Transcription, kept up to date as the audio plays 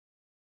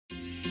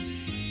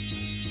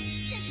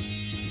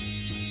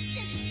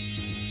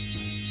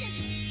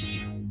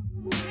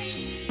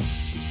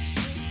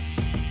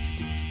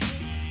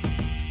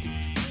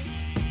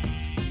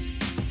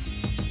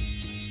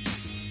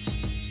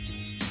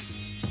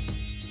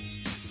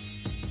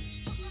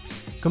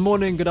Good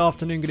morning, good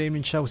afternoon, good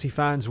evening, Chelsea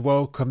fans.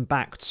 Welcome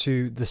back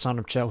to the Son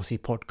of Chelsea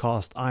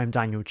podcast. I'm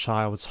Daniel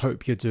Childs.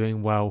 Hope you're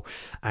doing well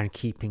and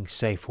keeping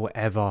safe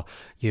wherever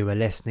you are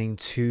listening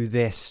to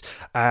this.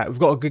 We've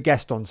got a good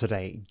guest on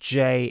today,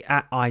 Jay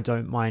at I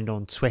Don't Mind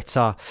on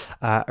Twitter.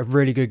 A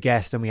really good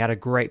guest, and we had a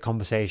great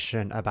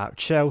conversation about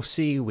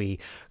Chelsea. We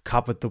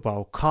covered the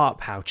World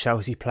Cup, how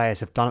Chelsea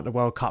players have done at the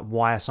World Cup,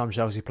 why are some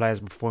Chelsea players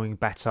performing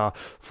better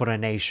for their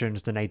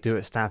nations than they do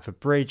at Stamford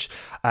Bridge.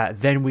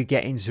 Then we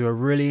get into a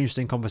really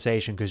interesting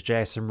conversation because Jay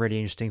has some really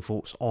interesting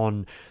thoughts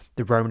on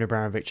the Roman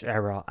Abramovich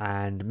era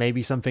and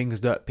maybe some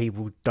things that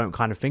people don't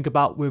kind of think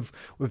about with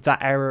that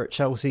era at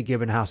Chelsea,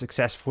 given how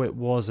successful it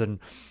was, and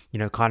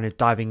kind of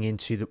diving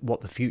into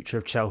what the future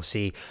of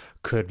Chelsea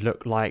could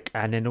look like.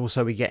 And then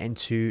also we get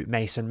into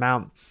Mason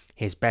Mount,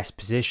 his best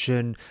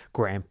position,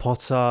 Graham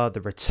Potter, the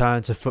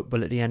return to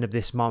football at the end of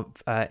this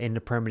month in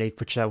the Premier League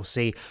for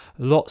Chelsea.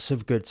 Lots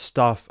of good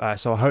stuff.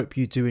 So I hope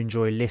you do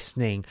enjoy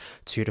listening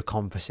to the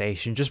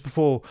conversation. Just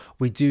before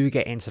we do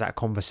get into that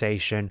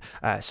conversation,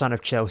 Son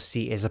of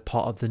Chelsea is a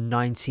part of the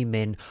 90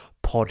 Min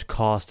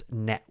podcast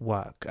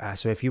network.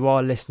 So if you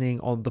are listening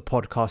on the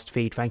podcast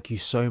feed, thank you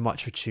so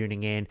much for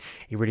tuning in.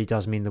 It really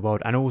does mean the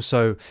world. And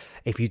also,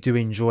 if you do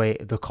enjoy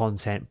the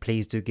content,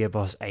 please do give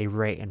us a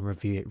rate and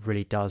review. It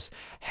really does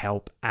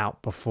help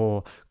out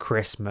before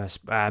Christmas.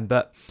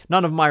 But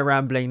none of my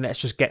rambling. Let's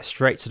just get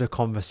straight to the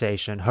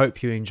conversation.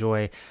 Hope you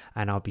enjoy,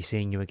 and I'll be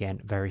seeing you again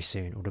very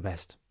soon. All the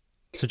best.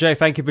 So Jay,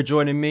 thank you for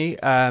joining me.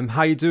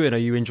 How you doing? Are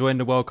you enjoying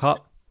the World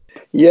Cup?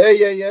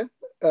 Yeah.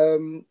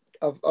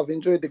 I've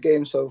enjoyed the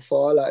game so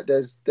far. Like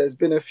there's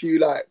been a few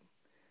like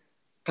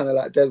kind of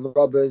like dead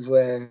rubbers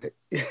where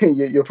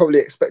you're probably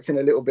expecting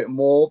a little bit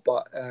more,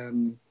 but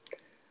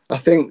I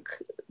think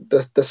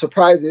the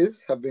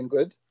surprises have been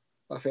good.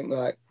 I think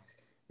like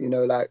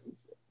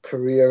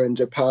Korea and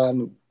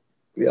Japan,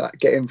 like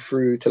getting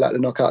through to like the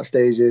knockout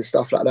stages,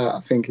 stuff like that. I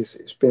think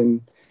it's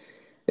been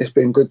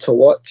good to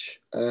watch.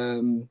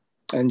 And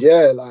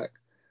yeah, like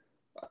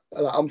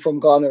I'm from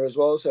Ghana as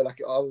well, so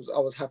like I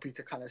was happy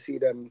to kind of see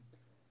them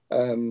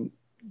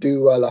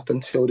do well up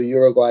until the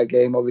Uruguay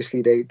game.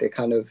 Obviously, they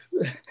kind of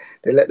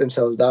they let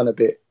themselves down a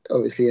bit.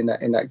 Obviously, in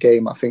that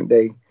game, I think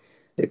they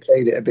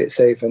played it a bit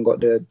safe and got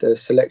the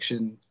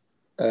selection.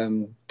 They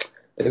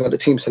got the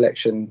team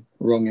selection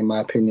wrong, in my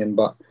opinion.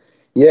 But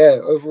yeah,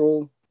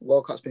 overall,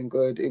 World Cup's been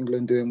good.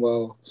 England doing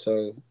well.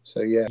 So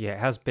yeah. Yeah, it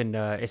has been.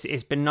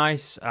 It's been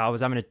nice. I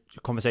was having a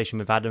conversation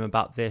with Adam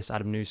about this,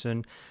 Adam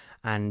Newson,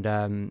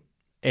 and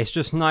it's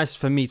just nice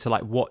for me to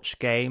like watch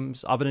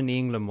games other than the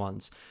England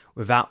ones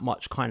without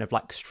much kind of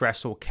like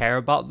stress or care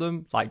about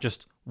them. Like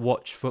just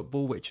watch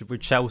football, which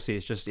with Chelsea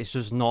it's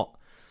just not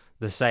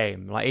the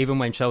same. Like even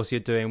when Chelsea are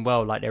doing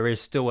well, like there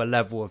is still a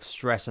level of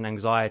stress and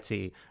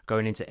anxiety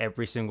going into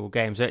every single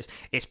game. So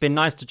it's been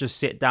nice to just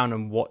sit down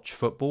and watch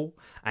football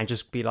and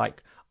just be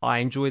like, I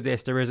enjoy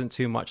this. There isn't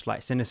too much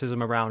like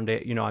cynicism around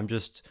it. I'm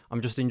just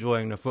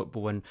enjoying the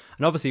football. And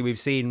obviously we've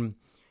seen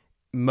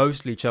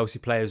mostly Chelsea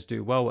players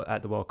do well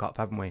at the World Cup,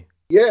 haven't we?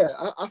 Yeah,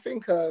 I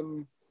think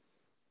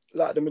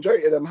like the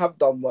majority of them have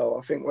done well.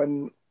 I think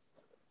when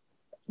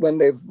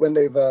they've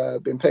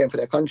been playing for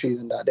their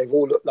countries and that, they've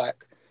all looked like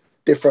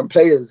different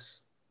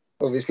players,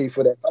 obviously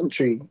for their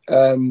country.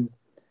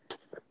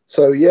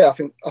 So yeah, I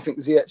think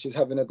Ziyech is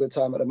having a good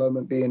time at the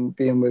moment, being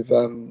with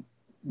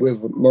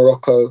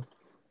Morocco.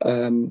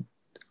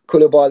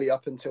 Koulibaly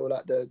up until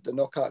like the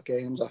knockout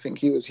games, I think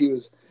he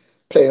was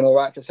playing all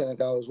right for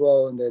Senegal as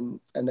well, and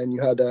then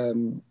you had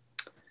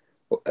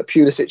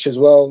Pulisic as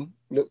well,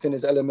 looked in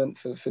his element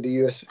for the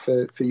US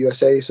for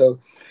USA. So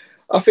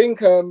I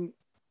think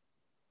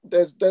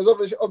there's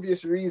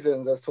obvious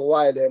reasons as to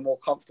why they're more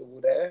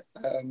comfortable there.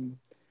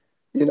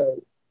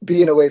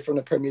 Being away from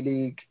the Premier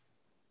League,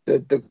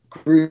 the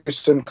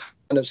gruesome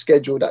kind of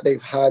schedule that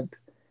they've had,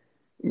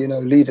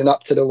 leading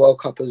up to the World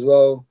Cup as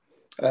well.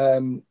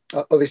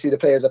 Obviously the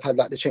players have had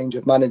like the change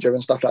of manager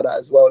and stuff like that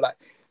as well.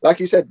 Like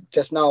you said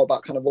just now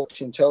about kind of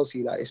watching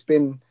Chelsea, like it's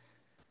been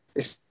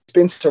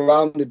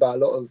surrounded by a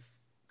lot of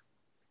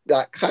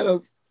that kind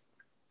of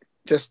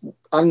just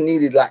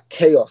unneeded like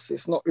chaos.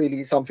 It's not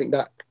really something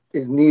that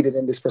is needed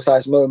in this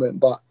precise moment,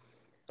 but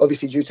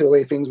obviously due to the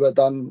way things were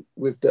done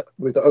with the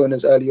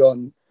owners early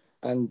on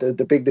and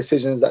the big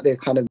decisions that they've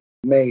kind of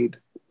made,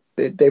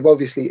 they've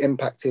obviously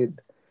impacted,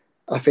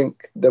 I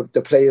think, the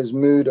players'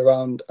 mood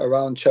around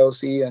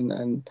Chelsea,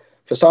 and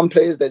for some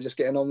players they're just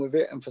getting on with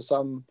it, and for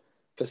some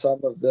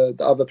of the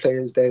other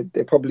players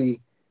they're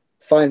probably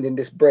finding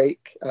this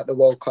break at the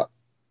World Cup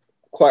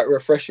quite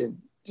refreshing.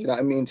 Do you know what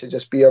I mean? To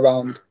just be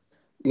around,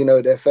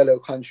 their fellow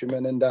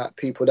countrymen and that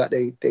people that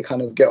they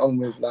kind of get on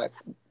with, like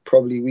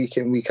probably week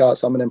in, week out.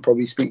 Some of them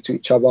probably speak to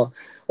each other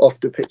off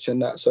the pitch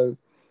and that. So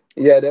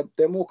yeah,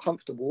 they're more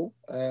comfortable.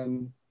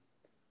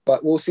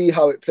 But we'll see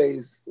how it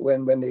plays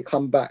when they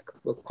come back,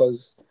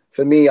 because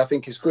for me, I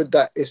think it's good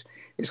that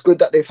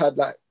they've had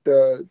like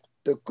the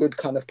good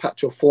kind of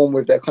patch of form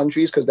with their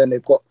countries, because then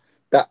they've got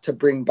that to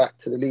bring back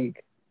to the league.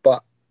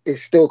 But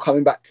it's still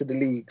coming back to the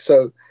league,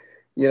 so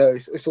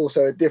it's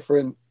also a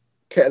different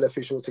kettle of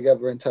fish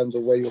altogether in terms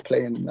of where you're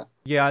playing and that.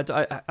 Yeah,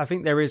 I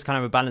think there is kind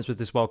of a balance with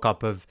this World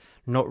Cup of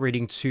not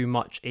reading too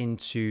much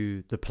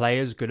into the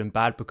players, good and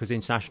bad, because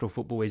international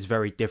football is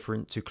very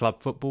different to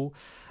club football.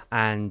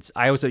 And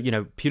I also,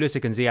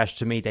 Pulisic and Ziyech,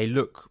 to me, they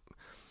look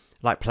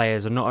like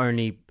players are not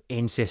only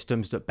in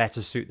systems that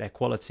better suit their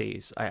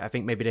qualities. I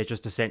think maybe there's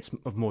just a sense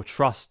of more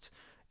trust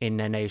in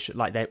their nation,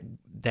 like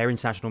their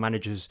international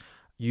managers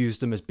use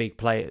them as big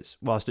players,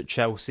 whilst at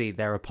Chelsea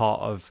they're a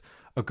part of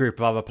a group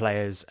of other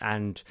players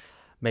and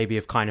maybe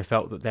have kind of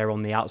felt that they're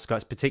on the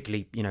outskirts,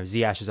 particularly,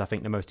 Ziyech is, I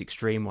think, the most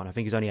extreme one. I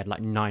think he's only had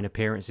like 9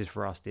 appearances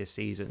for us this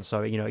season.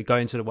 So,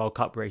 going to the World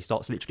Cup where he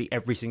starts literally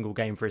every single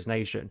game for his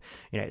nation,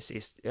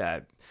 it's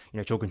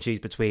chalk and cheese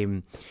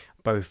between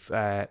both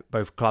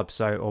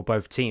clubs, or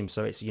both teams.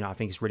 So it's, I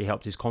think it's really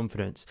helped his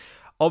confidence.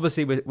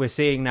 Obviously, we're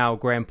seeing now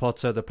Graham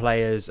Potter, the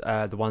players,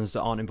 the ones that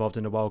aren't involved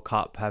in the World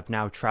Cup, have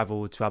now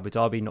travelled to Abu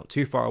Dhabi, not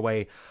too far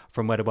away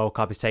from where the World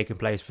Cup is taking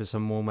place, for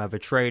some warm weather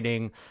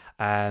training.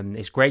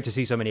 It's great to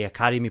see so many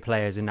academy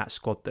players in that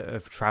squad that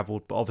have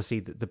travelled, but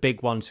obviously the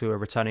big ones who are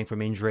returning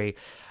from injury.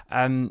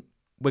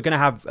 We're going to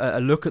have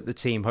a look at the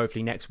team,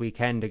 hopefully next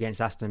weekend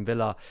against Aston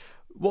Villa.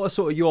 What are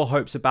sort of your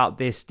hopes about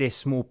this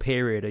small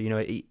period?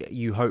 Are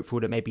you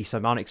hopeful that maybe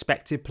some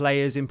unexpected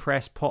players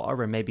impress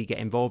Potter and maybe get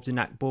involved in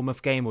that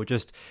Bournemouth game? Or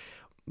just,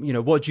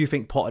 what do you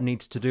think Potter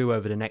needs to do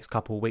over the next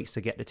couple of weeks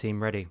to get the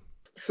team ready?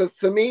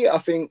 For me, I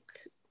think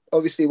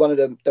obviously one of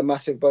the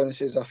massive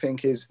bonuses, I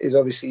think, is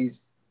obviously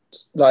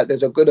like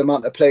there's a good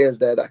amount of players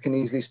there that can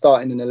easily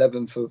start in an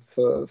 11 for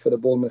the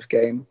Bournemouth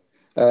game.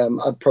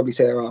 I'd probably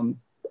say around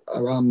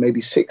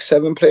maybe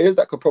 6-7 players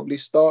that could probably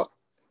start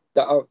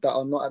that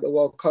are not at the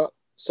World Cup.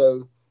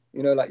 So,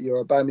 like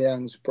your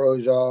Aubameyangs,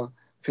 Broja, I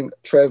think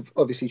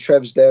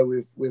Trev's there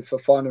with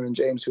Fofana and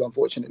James, who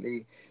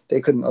unfortunately they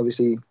couldn't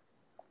obviously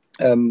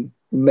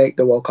make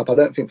the World Cup. I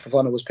don't think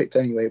Fofana was picked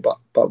anyway,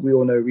 but we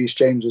all know Reece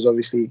James was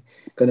obviously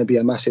going to be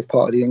a massive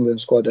part of the England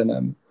squad,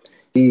 and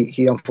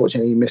he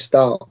unfortunately missed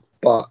out.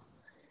 But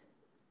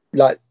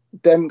like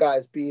them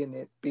guys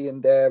being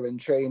there and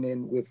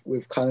training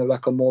with kind of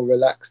like a more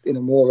relaxed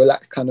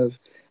kind of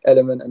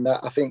element, and that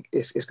I think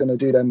it's going to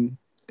do them.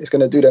 It's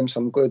going to do them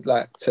some good,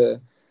 like to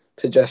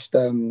just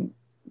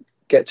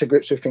get to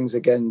grips with things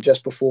again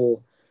just before,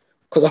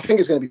 because I think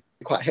it's going to be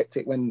quite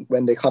hectic when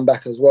they come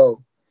back as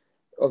well.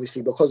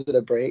 Obviously, because of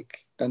the break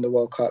and the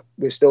World Cup,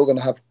 we're still going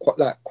to have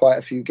quite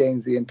a few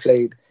games being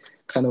played,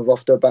 kind of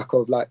off the back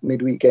of like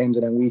midweek games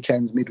and then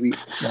weekends, midweek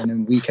and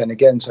then weekend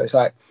again. So it's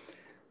like,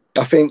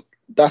 I think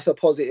that's a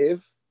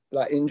positive.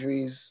 Like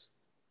injuries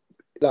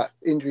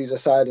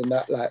aside, and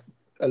that like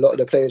a lot of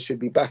the players should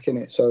be back in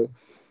it. So.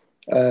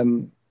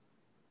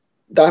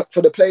 That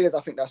for the players, I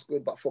think that's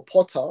good. But for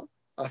Potter,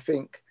 I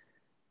think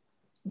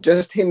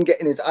just him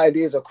getting his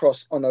ideas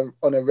across on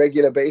a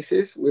regular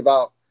basis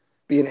without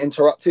being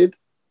interrupted,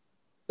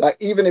 like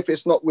even if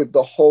it's not with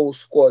the whole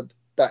squad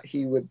that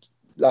he would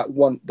like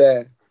want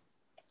there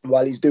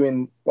while he's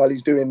doing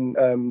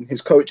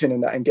his coaching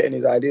and that and getting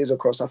his ideas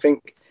across, I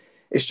think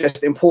it's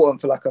just important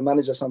for like a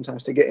manager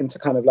sometimes to get into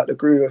kind of like the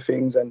groove of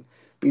things and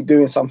be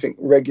doing something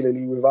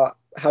regularly without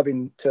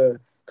having to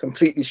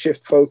completely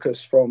shift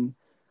focus from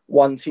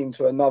one team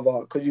to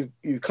another, because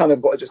you've kind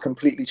of got to just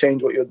completely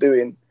change what you're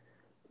doing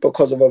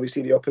because of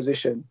obviously the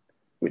opposition,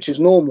 which is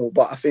normal.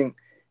 But I think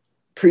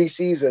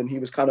pre-season he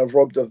was kind of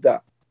robbed of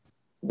that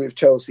with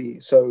Chelsea.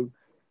 So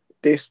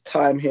this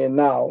time here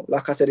now,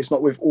 like I said, it's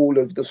not with all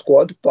of the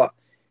squad, but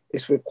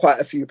it's with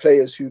quite a few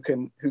players who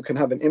can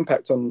have an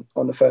impact on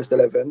the first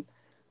 11.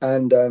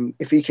 And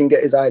if he can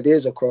get his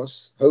ideas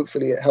across,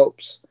 hopefully it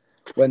helps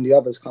when the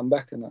others come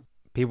back and that.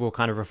 People were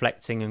kind of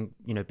reflecting and,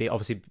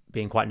 obviously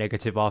being quite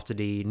negative after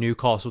the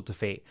Newcastle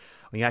defeat.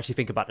 When you actually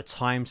think about the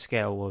time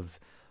scale of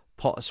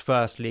Potter's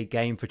first league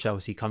game for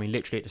Chelsea coming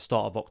literally at the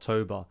start of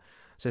October.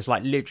 So it's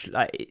like literally,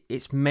 like,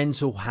 it's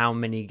mental how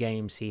many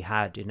games he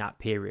had in that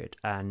period.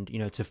 And,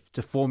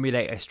 to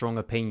formulate a strong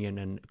opinion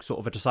and sort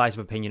of a decisive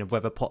opinion of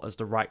whether Potter's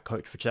the right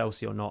coach for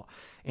Chelsea or not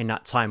in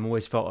that time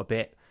always felt a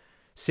bit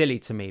silly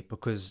to me,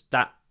 because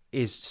that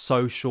is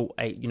so short,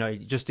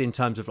 just in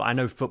terms of, I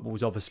know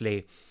football's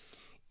obviously...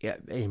 Yeah,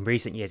 in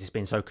recent years it's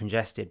been so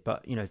congested,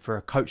 but for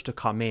a coach to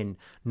come in,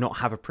 not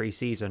have a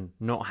pre-season,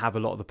 not have a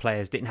lot of the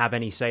players, didn't have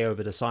any say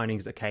over the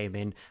signings that came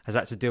in, has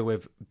had to deal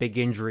with big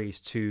injuries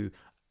to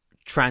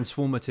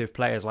transformative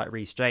players like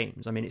Reece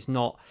James. I mean, it's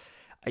not,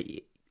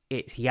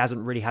 he hasn't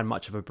really had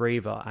much of a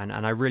breather, and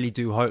I really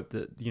do hope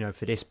that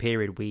for this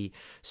period we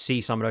see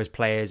some of those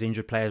players,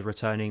 injured players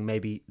returning.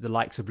 Maybe the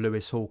likes of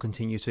Lewis Hall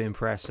continue to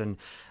impress, and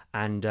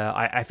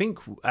I think,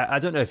 I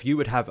don't know if you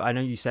would have, I know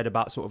you said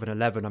about sort of an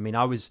 11. I mean,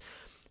 I was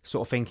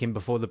sort of thinking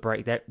before the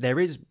break there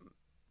is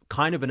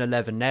kind of an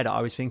 11 there that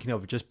I was thinking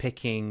of just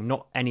picking,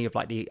 not any of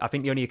I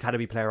think the only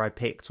academy player I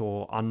picked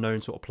or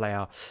unknown sort of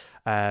player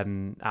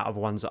out of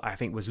ones that I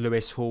think was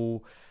Lewis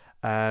Hall,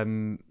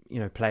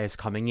 players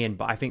coming in.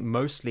 But I think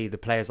mostly the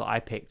players that I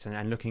picked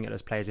and looking at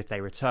those players, if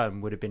they return,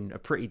 would have been a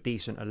pretty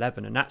decent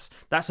 11. And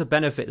that's a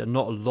benefit that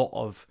not a lot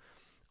of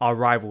our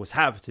rivals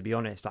have, to be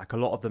honest. Like, a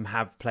lot of them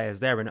have players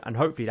there, and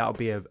hopefully that'll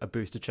be a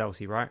boost to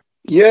Chelsea, right?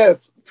 Yeah,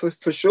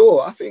 for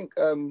sure. I think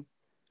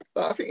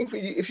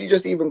if you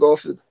just even go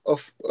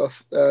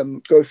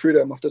go through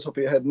them off the top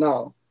of your head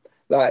now,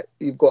 like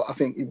you've got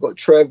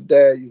Trev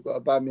there, you've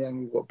got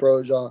Aubameyang, you've got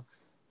Broja,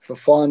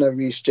 Fofana,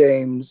 Reece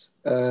James.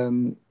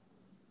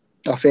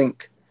 I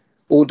think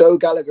although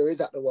Gallagher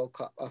is at the World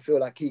Cup, I feel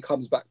like he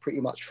comes back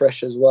pretty much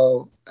fresh as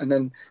well. And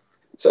then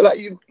so like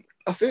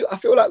I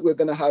feel like we're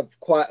gonna have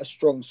quite a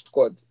strong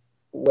squad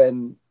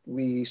when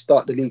we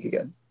start the league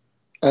again.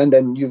 And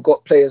then you've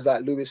got players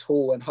like Lewis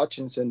Hall and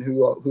Hutchinson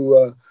who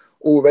are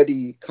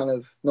already kind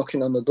of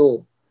knocking on the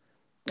door.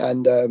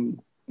 And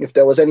if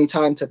there was any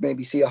time to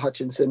maybe see a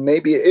Hutchinson,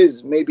 maybe it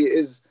is,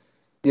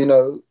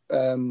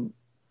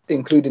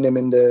 including him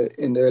in the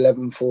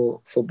 11 for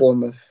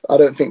Bournemouth. I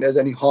don't think there's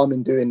any harm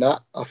in doing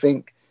that. I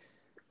think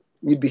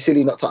you'd be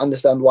silly not to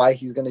understand why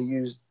he's going to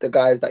use the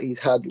guys that he's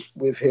had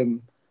with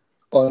him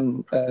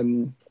on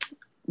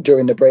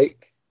during the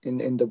break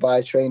in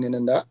Dubai training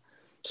and that.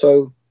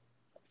 So.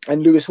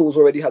 And Lewis Hall's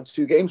already had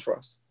 2 games for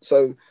us.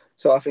 So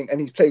I think,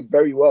 and he's played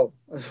very well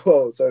as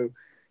well. So,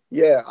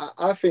 yeah,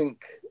 I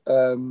think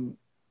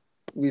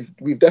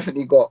we've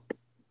definitely got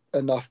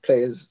enough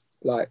players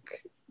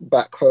like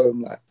back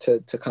home like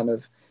to kind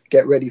of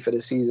get ready for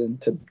the season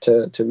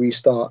to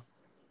restart.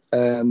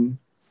 And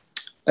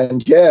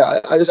yeah,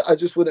 I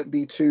just wouldn't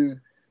be too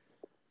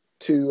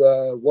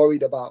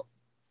worried about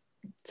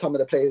some of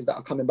the players that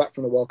are coming back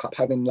from the World Cup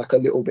having like a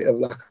little bit of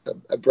like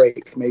a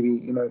break, maybe,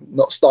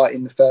 not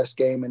starting the first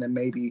game and then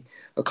maybe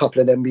a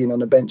couple of them being on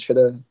the bench for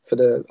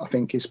the I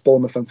think it's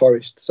Bournemouth and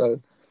Forest. So,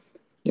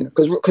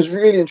 because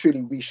really and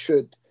truly we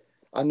should.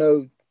 I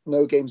know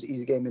no game's an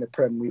easy game in the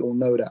Prem, we all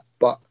know that,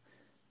 but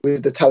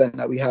with the talent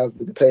that we have,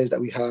 with the players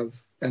that we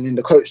have, and in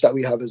the coach that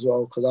we have as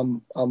well, because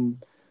I'm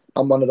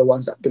one of the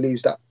ones that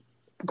believes that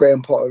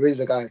Graham Potter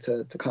is a guy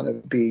to kind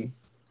of be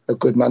a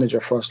good manager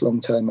for us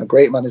long term, a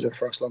great manager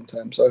for us long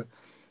term. So,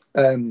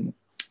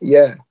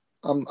 yeah,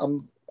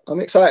 I'm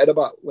excited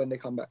about when they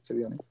come back, to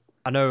be honest.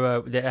 I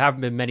know there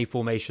haven't been many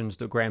formations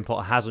that Graham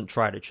Potter hasn't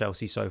tried at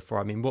Chelsea so far.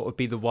 I mean, what would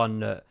be the one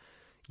that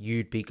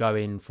you'd be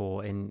going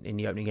for in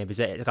the opening game? Is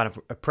it kind of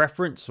a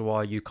preference, or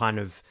are you kind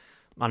of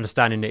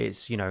understanding that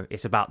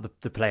it's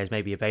about the players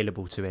maybe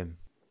available to him?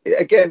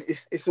 Again,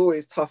 it's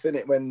always tough, isn't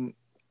it, when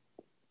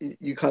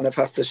you kind of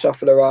have to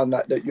shuffle around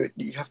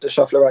you have to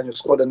shuffle around your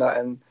squad and that,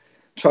 and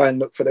try and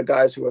look for the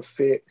guys who are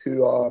fit,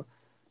 who are,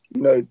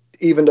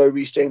 even though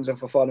Reece James and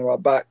Fofana are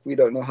back, we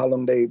don't know how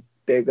long they're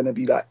going to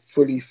be like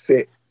fully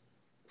fit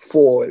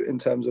for, in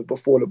terms of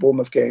before the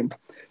Bournemouth game.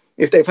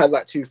 If they've had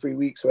like 2-3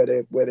 weeks where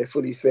they're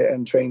fully fit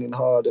and training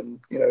hard and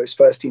it's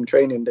first team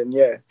training, then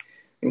yeah,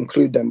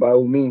 include them by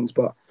all means.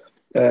 But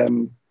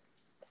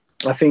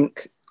I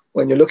think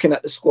when you're looking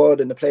at the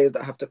squad and the players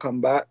that have to come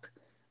back,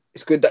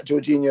 it's good that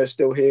Jorginho is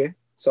still here.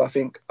 So I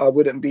think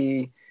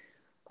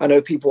I know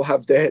people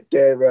have their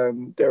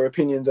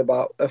opinions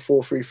about a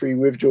 4-3-3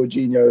 with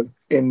Jorginho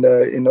in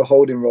the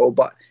holding role,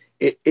 but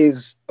it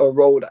is a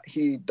role that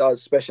he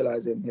does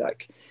specialise in.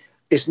 Like,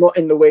 it's not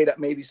in the way that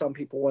maybe some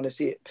people want to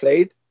see it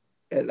played,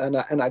 and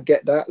I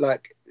get that.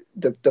 Like,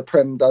 the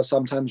Prem does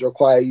sometimes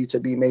require you to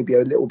be maybe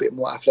a little bit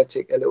more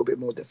athletic, a little bit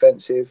more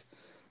defensive,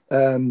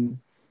 and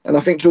I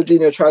think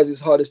Jorginho tries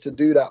his hardest to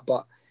do that,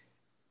 but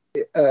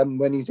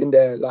when he's in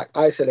there like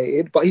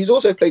isolated. But he's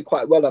also played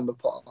quite well under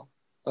Potter.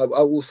 I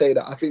will say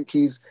that. I think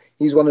he's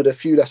one of the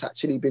few that's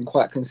actually been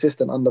quite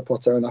consistent under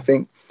Potter. And I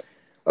think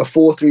a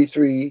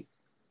 4-3-3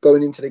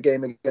 going into the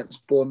game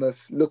against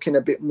Bournemouth, looking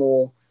a bit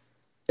more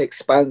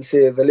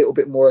expansive, a little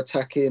bit more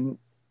attacking,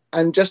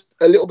 and just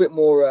a little bit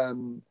more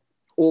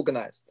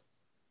organised.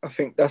 I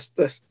think that's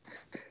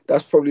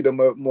probably the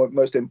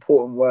most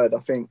important word. I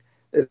think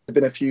there's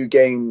been a few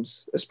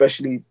games,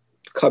 especially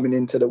coming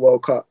into the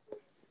World Cup,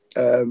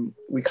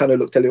 we kind of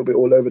looked a little bit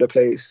all over the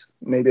place,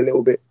 maybe a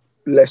little bit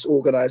less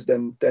organised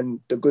than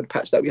the good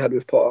patch that we had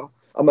with Potter.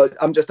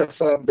 I'm just a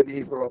firm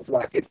believer of,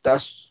 like, if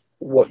that's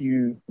what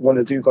you want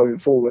to do going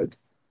forward,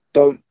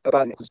 don't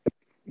abandon it.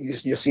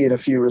 You're seeing a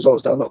few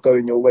results that are not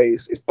going your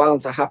ways. It's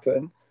bound to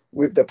happen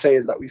with the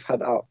players that we've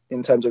had out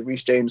in terms of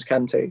Reece James,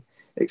 Kante,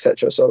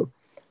 etc. So,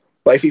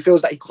 but if he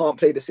feels that he can't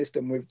play the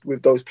system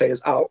with those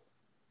players out,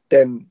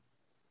 then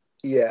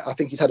yeah, I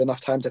think he's had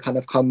enough time to kind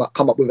of come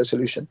up with a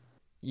solution.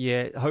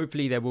 Yeah,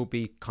 hopefully there will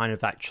be kind of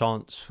that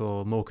chance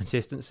for more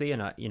consistency,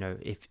 and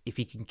if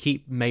he can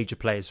keep major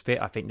players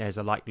fit, I think there's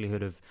a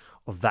likelihood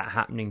of that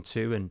happening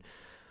too. And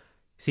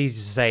it's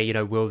easy to say,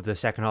 will the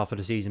second half of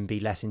the season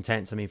be less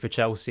intense? I mean, for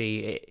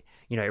Chelsea, it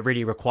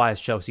really requires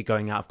Chelsea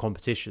going out of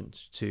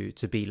competitions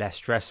to be less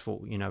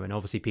stressful, and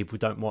obviously people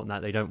don't want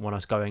that. They don't want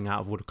us going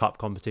out of World Cup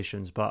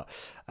competitions, but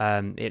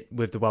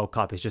with the World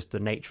Cup, it's just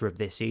the nature of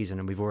this season,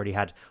 and we've already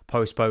had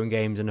postponed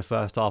games in the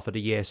first half of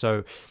the year, so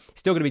it's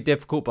still going to be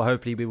difficult, but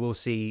hopefully we will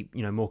see,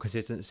 more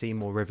consistency,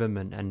 more rhythm,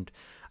 and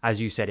as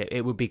you said,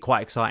 it would be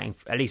quite exciting,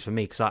 at least for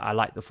me, because I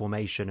like the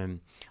formation, and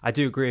I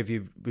do agree with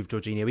you with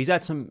Jorginho. He's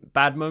had some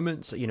bad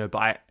moments,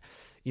 but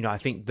I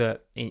think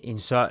that in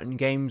certain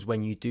games,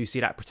 when you do see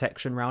that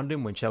protection around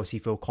him, when Chelsea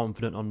feel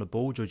confident on the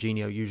ball,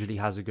 Jorginho usually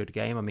has a good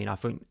game. I mean, I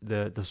think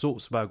the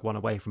Salzburg one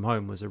away from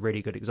home was a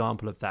really good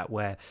example of that,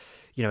 where,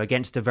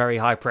 against a very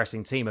high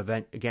pressing team,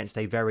 against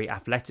a very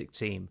athletic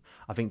team,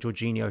 I think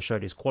Jorginho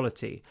showed his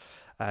quality.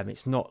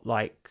 It's not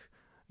like,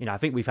 I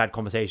think we've had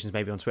conversations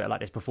maybe on Twitter like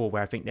this before,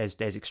 where I think there's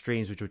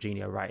extremes with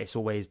Jorginho, right? It's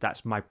always,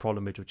 that's my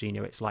problem with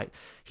Jorginho. It's like,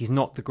 he's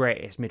not the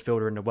greatest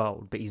midfielder in the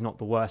world, but he's not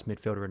the worst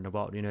midfielder in the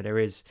world.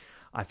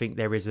 I think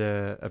there is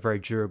a very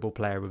durable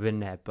player within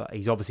there, but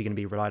he's obviously going to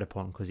be relied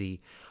upon because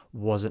he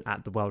wasn't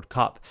at the World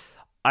Cup.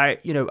 I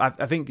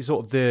think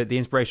sort of the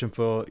inspiration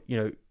for,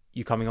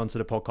 you coming onto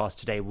the podcast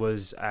today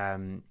was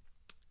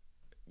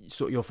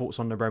sort of your thoughts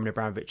on the Roman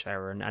Abramovich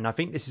era. And I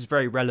think this is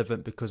very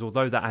relevant because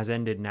although that has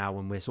ended now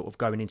and we're sort of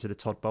going into the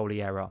Todd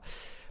Boehly era,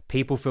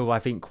 people feel, I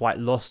think, quite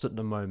lost at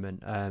the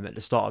moment at the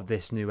start of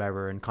this new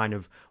era, and kind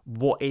of,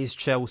 what is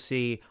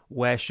Chelsea?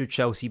 Where should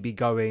Chelsea be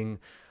going?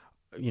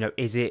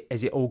 Has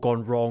it all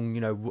gone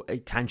wrong?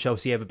 Can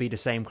Chelsea ever be the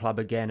same club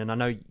again? And I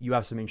know you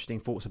have some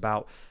interesting thoughts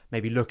about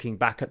maybe looking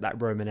back at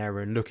that Roman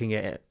era and looking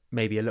at it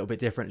maybe a little bit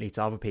differently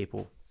to other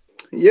people.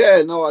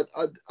 Yeah, no,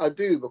 I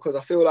do, because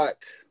I feel like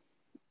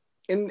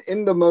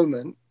in the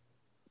moment,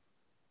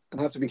 and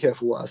I have to be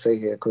careful what I say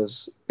here,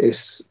 because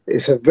it's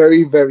a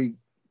very, very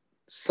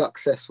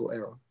successful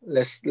era.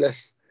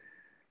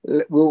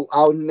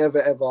 I'll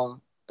never ever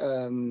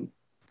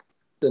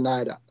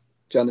deny that.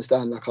 Do you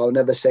understand? Like, I'll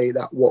never say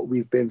that what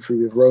we've been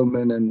through with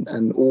Roman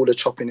and all the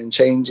chopping and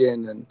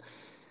changing and,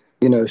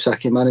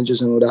 sacking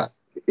managers and all that,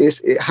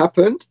 it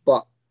happened,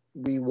 but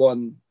we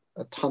won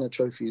a ton of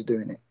trophies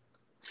doing it.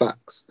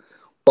 Facts.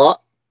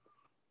 But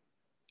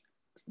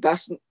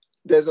there's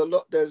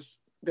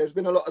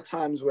been a lot of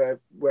times where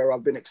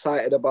I've been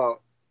excited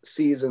about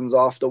seasons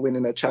after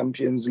winning a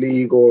Champions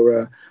League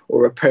or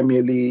a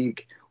Premier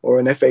League or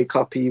an FA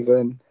Cup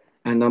even,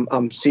 and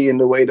I'm seeing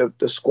the way that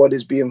the squad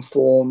is being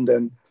formed,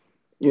 and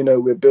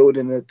we're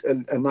building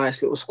a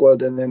nice little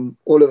squad, and then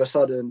all of a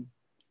sudden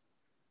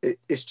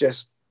it's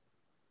just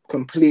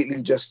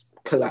completely just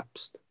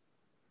collapsed.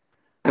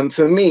 And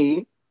for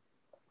me,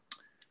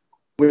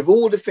 with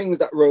all the things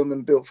that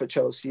Roman built for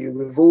Chelsea,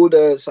 with all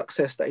the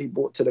success that he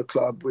brought to the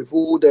club, with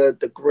all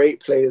the great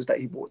players that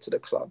he brought to the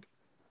club,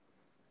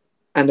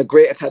 and the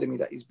great academy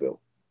that he's built,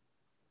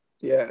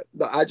 that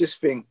I just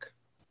think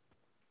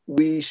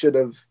we should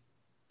have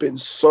been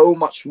so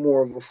much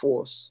more of a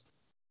force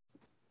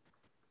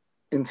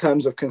in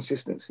terms of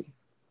consistency.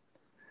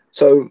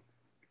 So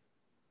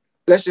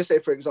let's just say,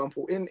 for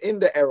example, in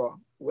the era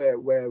where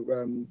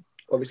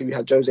obviously we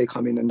had Jose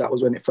come in, and that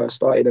was when it first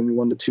started, and we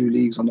won the 2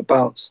 leagues on the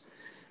bounce.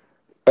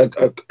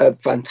 A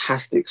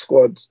fantastic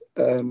squad,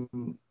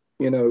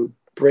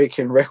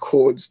 breaking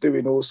records,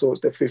 doing all sorts.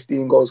 The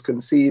 15 goals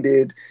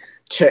conceded,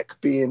 Cech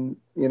being,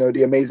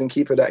 the amazing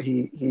keeper that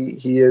he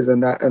is,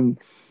 and that, and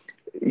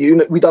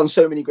we done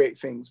so many great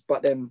things.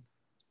 But then,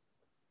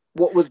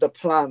 what was the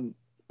plan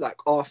like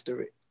after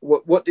it?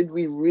 What did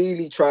we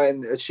really try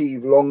and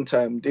achieve long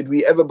term? Did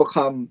we ever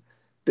become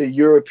the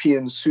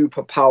European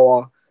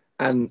superpower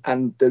and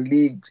the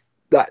league,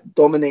 that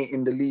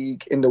dominating the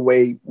league in the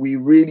way we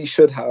really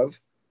should have,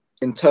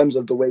 in terms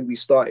of the way we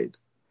started?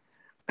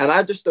 And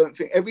I just don't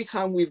think, every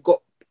time we've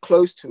got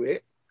close to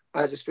it,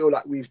 I just feel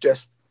like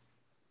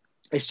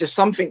it's just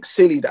something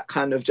silly that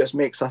kind of just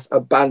makes us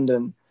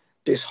abandon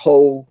this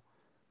whole,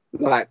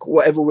 like,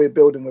 whatever we're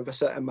building with a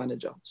certain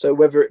manager. So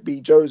whether it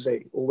be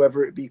Jose, or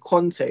whether it be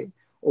Conte,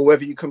 or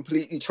whether you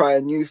completely try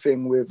a new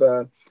thing with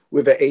a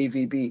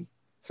AVB,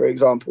 for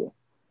example,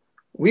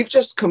 we've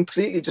just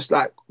completely just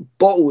like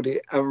bottled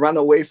it and ran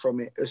away from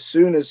it as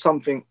soon as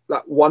something,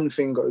 like one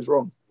thing, goes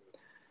wrong.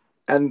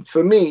 And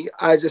for me,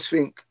 I just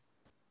think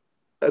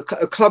a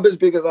club as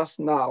big as us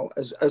now,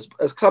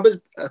 a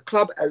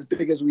club as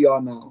big as we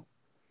are now,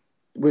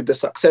 with the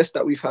success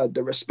that we've had,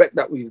 the respect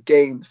that we've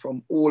gained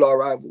from all our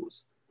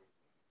rivals,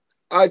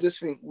 I just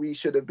think we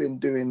should have been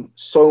doing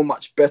so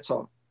much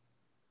better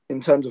in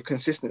terms of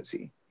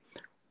consistency.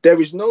 There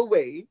is no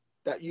way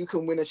that you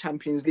can win a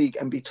Champions League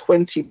and be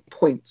 20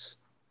 points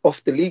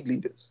off the league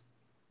leaders.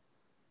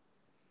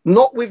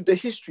 Not with the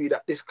history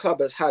that this club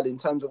has had in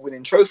terms of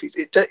winning trophies.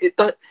 It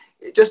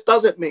just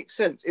doesn't make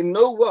sense. In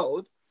no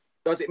world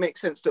does it make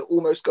sense to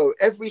almost go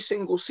every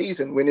single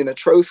season winning a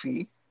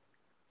trophy,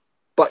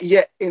 but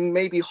yet in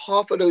maybe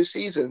half of those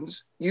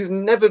seasons, you've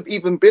never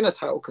even been a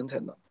title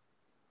contender.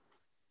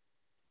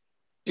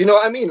 Do you know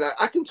what I mean? Like,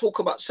 I can talk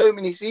about so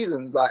many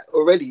seasons, like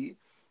already,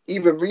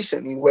 even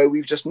recently, where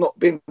we've just not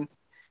been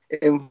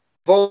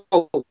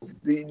involved.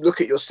 You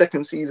look at your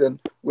second season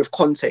with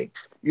Conte.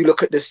 You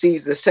look at the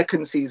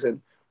second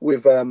season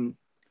with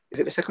is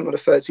it the second or the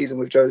third season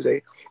with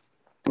Jose,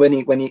 when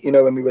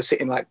we were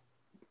sitting like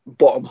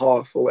bottom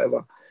half or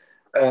whatever,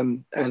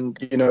 and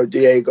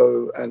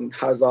Diego and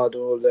Hazard,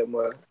 all of them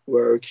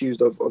were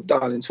accused of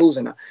dialing tools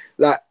in that.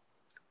 Like,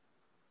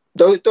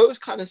 those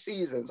kind of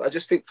seasons, I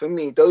just think, for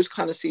me, those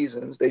kind of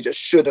seasons, they just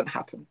shouldn't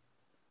happen.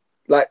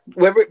 Like,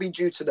 whether it be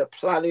due to the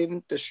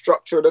planning, the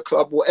structure of the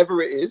club,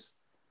 whatever it is,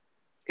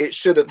 it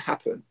shouldn't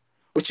happen.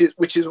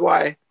 Which is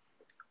why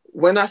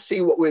when I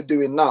see what we're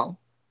doing now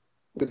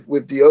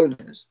with the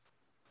owners,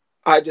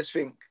 I just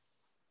think,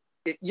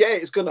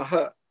 it's going to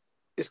hurt.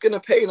 It's going to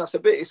pain us a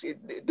bit.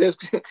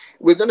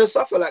 We're going to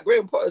suffer, like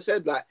Graham Potter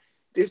said, like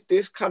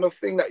this kind of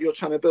thing that you're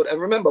trying to build.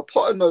 And remember,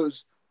 Potter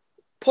knows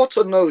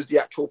the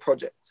actual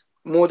project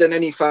more than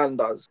any fan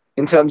does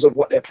in terms of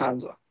what their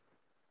plans are.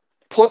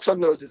 Potter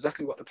knows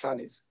exactly what the plan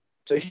is.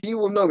 So he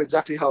will know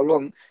exactly how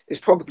long it's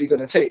probably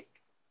going to take.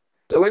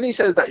 So when he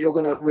says that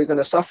we're going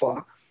to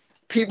suffer,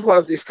 people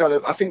have this kind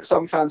of, I think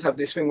some fans have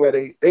this thing where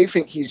they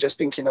think he's just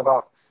thinking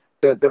about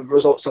the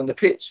results on the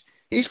pitch.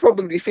 He's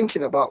probably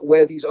thinking about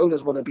where these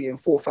owners want to be in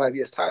 4 or 5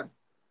 years' time.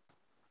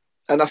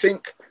 And I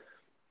think,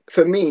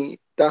 for me,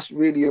 that's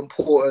really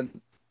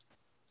important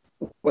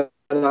when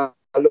I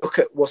look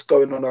at what's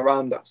going on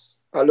around us.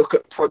 I look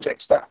at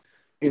projects that,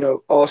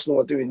 Arsenal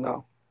are doing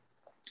now.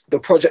 The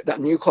project that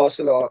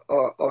Newcastle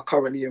are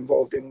currently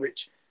involved in,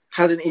 which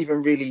hasn't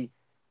even really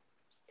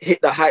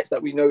hit the heights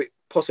that we know it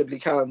possibly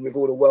can with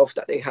all the wealth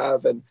that they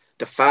have and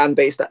the fan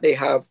base that they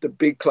have, the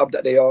big club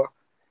that they are.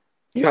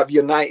 You have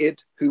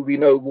United, who we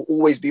know will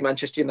always be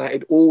Manchester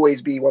United,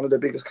 always be one of the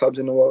biggest clubs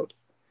in the world.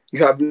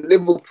 You have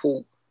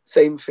Liverpool,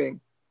 same thing.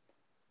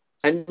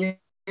 And you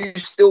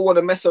still want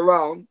to mess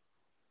around,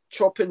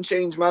 chop and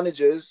change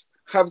managers,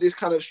 have this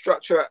kind of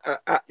structure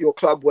at your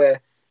club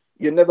where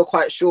you're never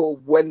quite sure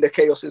when the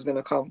chaos is going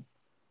to come,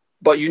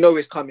 but you know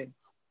it's coming.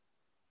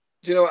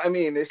 Do you know what I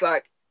mean? It's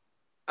like,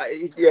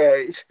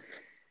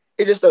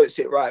 it just don't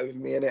sit right with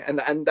me, innit?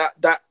 And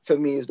that for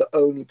me is the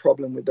only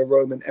problem with the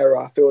Roman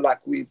era. I feel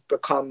like we've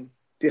become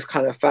this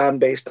kind of fan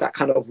base that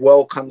kind of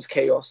welcomes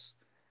chaos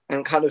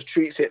and kind of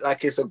treats it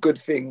like it's a good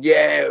thing.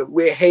 Yeah,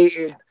 we're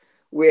hated.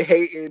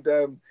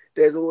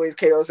 There's always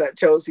chaos at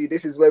Chelsea.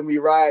 This is when we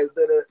rise.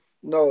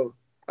 No,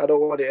 I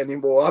don't want it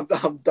anymore.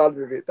 I'm done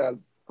with it,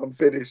 Dan. I'm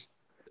finished.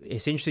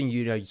 It's interesting,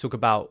 you talk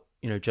about,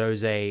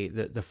 Jose,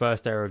 the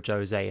first era of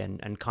Jose,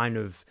 and kind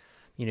of,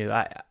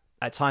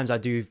 at times I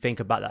do think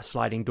about that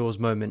sliding doors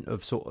moment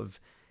of sort of,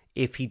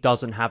 if he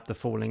doesn't have the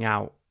falling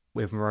out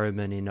with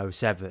Roman in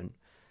 2007,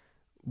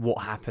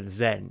 what happens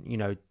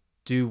then?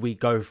 Do we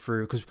go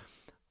through? Because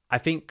I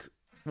think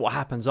what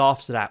happens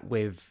after that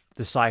with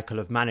the cycle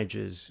of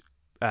managers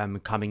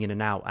coming in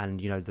and out, and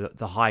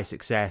the high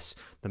success,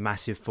 the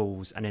massive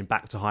falls, and then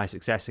back to high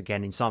success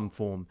again in some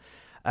form.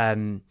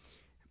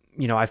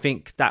 I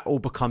think that all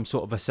becomes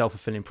sort of a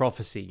self-fulfilling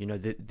prophecy.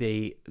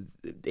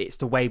 It's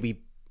the way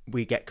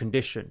we get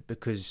conditioned,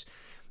 because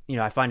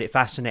I find it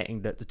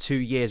fascinating that the 2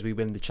 years we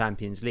win the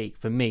Champions League,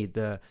 for me,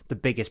 the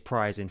biggest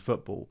prize in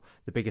football,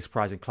 the biggest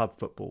prize in club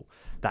football,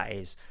 that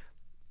is,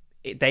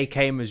 they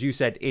came, as you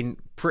said, in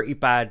pretty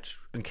bad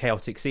and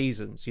chaotic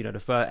seasons. The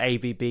first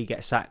AVB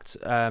gets sacked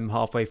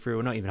halfway through,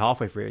 or not even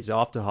halfway through, it's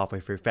after halfway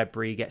through.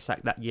 February gets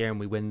sacked that year, and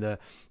we win the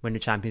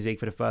Champions League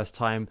for the first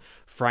time.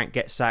 Frank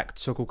gets sacked,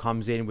 Tuchel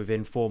comes in,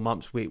 within 4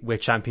 months we're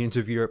champions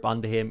of Europe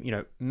under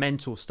him.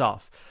 Mental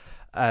stuff.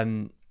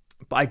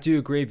 But I do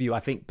agree with you. I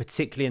think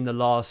particularly in the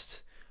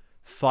last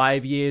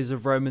 5 years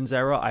of Roman's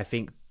era, I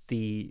think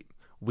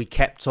we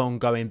kept on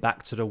going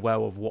back to the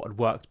well of what had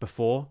worked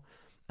before.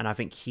 And I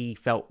think he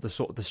felt the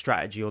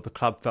strategy, or the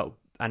club felt,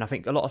 and I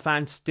think a lot of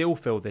fans still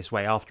feel this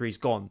way after he's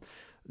gone,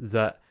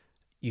 that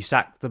you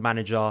sack the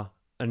manager,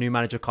 a new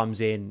manager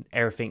comes in,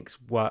 everything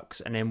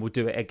works, and then we'll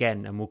do it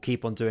again, and we'll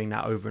keep on doing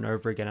that over and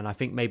over again. And I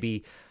think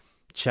maybe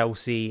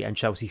Chelsea and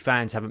Chelsea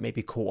fans haven't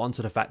maybe caught on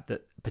to the fact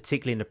that,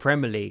 particularly in the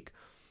Premier League,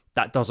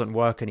 that doesn't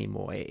work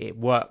anymore. It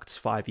worked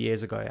 5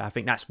 years ago. I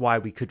think that's why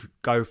we could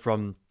go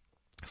from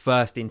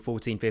first in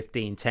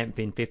 14-15, 10th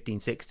in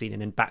 15-16,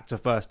 and then back to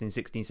first in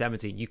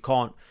 16-17. You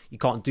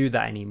can't do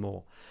that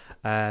anymore.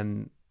 I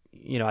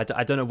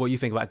don't know what you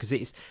think about it,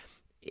 because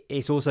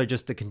it's also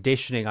just the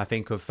conditioning, I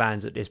think, of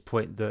fans at this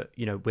point, that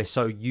we're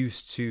so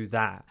used to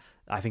that.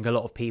 I think a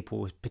lot of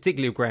people,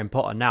 particularly Graham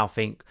Potter, now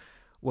think,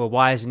 well,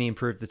 why hasn't he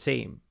improved the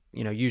team?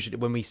 Usually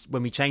when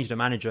we change the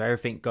manager,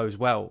 everything goes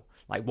well.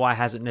 Like, why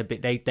hasn't it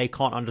been? They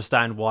can't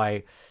understand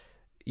why.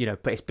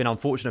 But it's been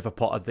unfortunate for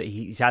Potter that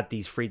he's had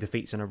these 3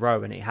 defeats in a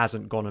row, and it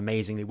hasn't gone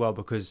amazingly well,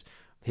 because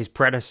his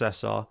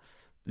predecessor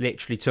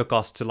literally took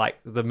us to like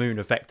the moon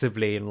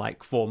effectively in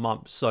like 4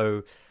 months.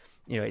 So,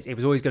 it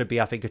was always going to be,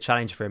 I think, a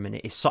challenge for him, and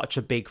it's such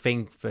a big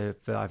thing for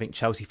I think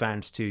Chelsea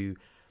fans to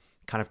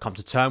kind of come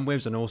to terms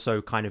with, and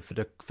also kind of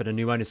for the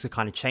new owners to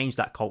kind of change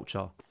that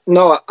culture.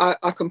 No,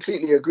 I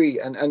completely agree,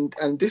 and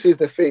this is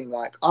the thing.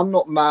 Like, I'm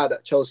not mad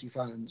at Chelsea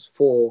fans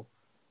for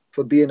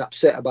being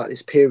upset about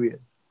this period.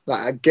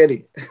 Like, I get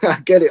it.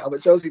 I'm a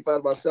Chelsea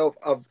fan myself.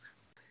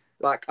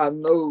 I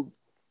know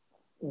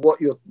what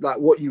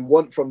you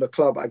want from the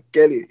club. I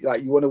get it.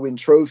 Like, you want to win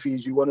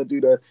trophies. You want to do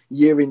the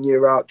year in,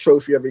 year out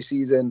trophy every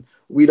season.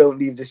 We don't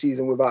leave the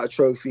season without a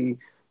trophy,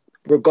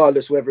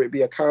 regardless whether it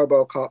be a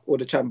Carabao Cup or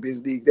the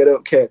Champions League. They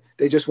don't care.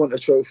 They just want a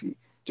trophy. Do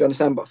you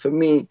understand? But for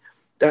me,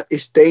 that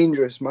it's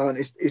dangerous, man.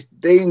 It's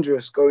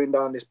dangerous going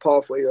down this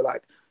path where you're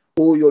like,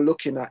 all you're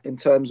looking at in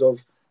terms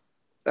of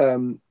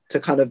to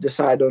kind of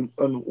decide on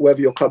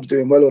whether your club's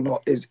doing well or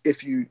not is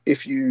if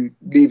you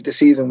leave the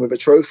season with a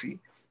trophy.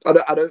 I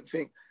don't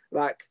think,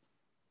 like,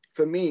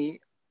 for me,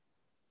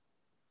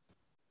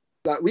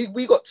 like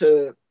we got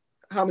to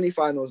how many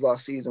finals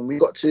last season? We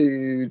got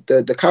to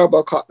the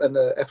Carabao Cup and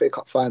the FA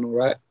Cup final,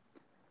 right?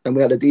 And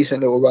we had a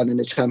decent little run in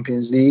the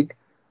Champions League,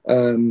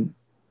 ending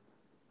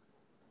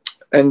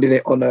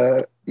it on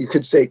a, you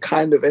could say,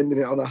 kind of ending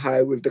it on a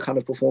high with the kind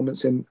of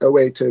performance in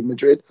away to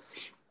Madrid.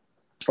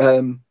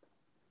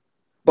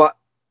 But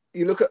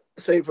you look at,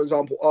 say, for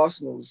example,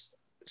 Arsenal's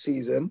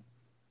season,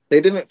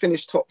 they didn't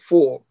finish top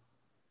four,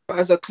 but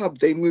as a club,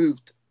 they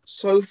moved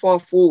so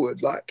far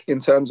forward, like in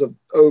terms of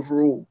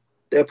overall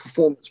their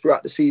performance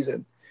throughout the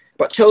season.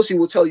 But Chelsea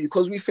will tell you,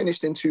 because we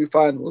finished in 2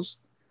 finals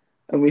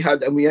and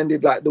we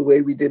ended like the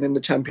way we did in the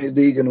Champions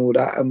League and all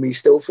that, and we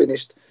still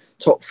finished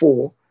top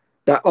 4,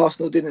 that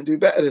Arsenal didn't do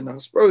better than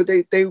us. Bro,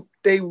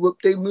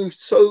 they moved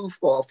so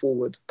far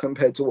forward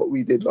compared to what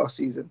we did last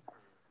season.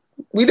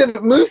 We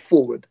didn't move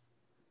forward.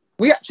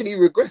 We actually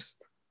regressed.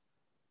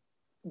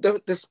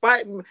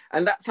 Despite,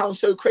 and that sounds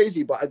so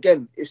crazy, but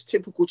again, it's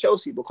typical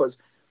Chelsea, because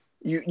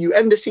you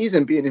end the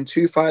season being in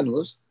 2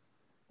 finals.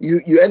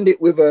 You end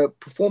it with a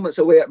performance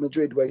away at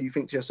Madrid where you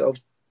think to yourself,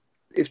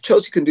 if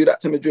Chelsea can do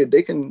that to Madrid,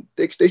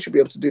 they should be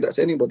able to do that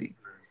to anybody.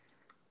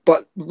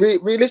 But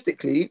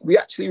realistically, we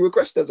actually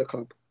regressed as a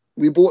club.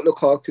 We bought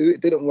Lukaku,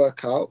 it didn't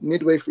work out.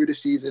 Midway through the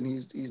season,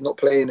 he's not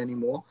playing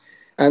anymore,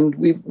 and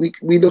we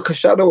look a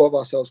shadow of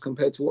ourselves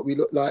compared to what we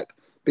looked like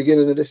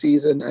beginning of the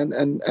season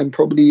and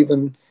probably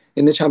even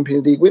in the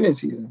Champions League winning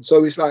season.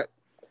 So it's like,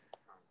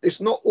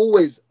 it's not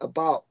always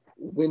about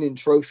winning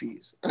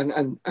trophies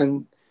and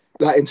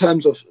like in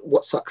terms of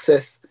what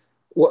success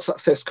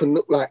can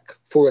look like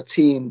for a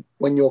team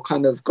when you're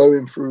kind of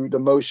going through the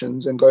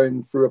motions and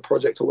going through a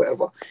project or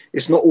whatever.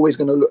 It's not always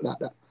going to look like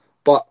that.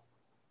 But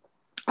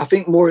I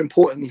think more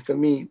importantly for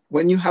me,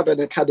 when you have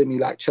an academy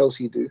like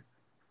Chelsea do,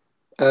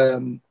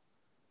 and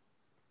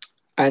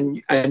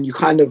you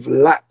kind of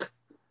lack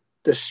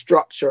the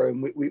structure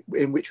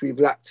in which we've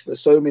lacked for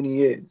so many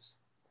years,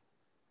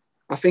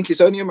 I think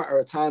it's only a matter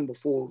of time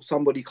before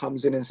somebody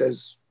comes in and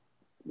says,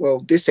 well,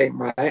 this ain't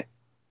right.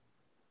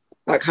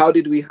 Like, how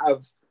did we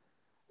have...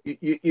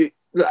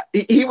 Like,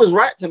 he was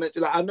right to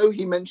mention... Like, I know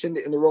he mentioned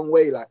it in the wrong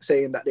way, like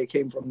saying that they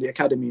came from the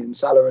academy and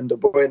Salah and De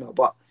Bruyne,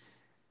 but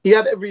he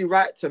had every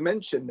right to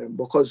mention them,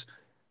 because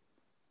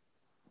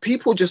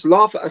people just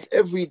laugh at us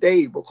every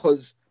day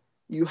because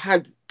you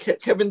had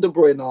Kevin De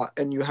Bruyne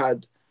and you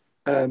had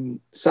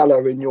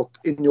Salah in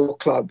your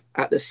club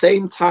at the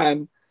same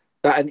time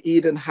that an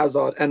Eden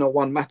Hazard and a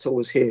Juan Mata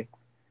was here.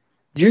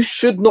 You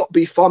should not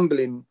be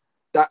fumbling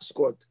that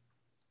squad.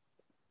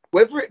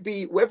 Whether it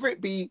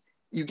be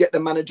you get the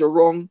manager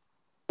wrong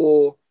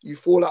or you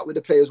fall out with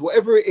the players,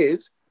 whatever it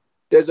is,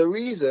 there's a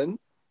reason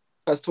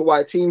as to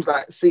why teams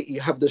like City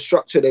have the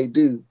structure they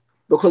do,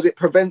 because it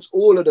prevents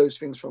all of those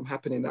things from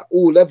happening at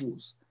all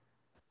levels.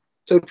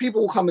 So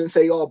people will come and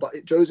say, oh, but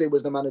Jose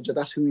was the manager,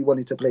 that's who he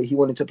wanted to play. He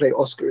wanted to play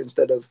Oscar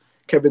instead of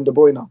Kevin De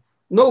Bruyne.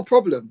 No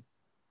problem.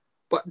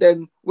 But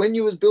then when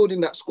you was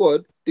building that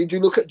squad, did you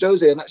look at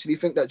Jose and actually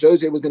think that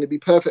Jose was going to be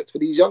perfect for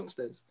these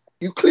youngsters?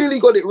 You clearly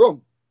got it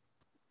wrong.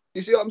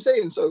 You see what I'm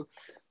saying? So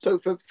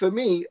for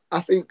me, I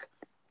think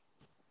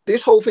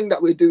this whole thing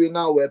that we're doing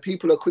now, where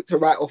people are quick to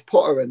write off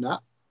Potter and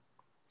that,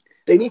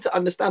 they need to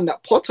understand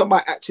that Potter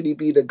might actually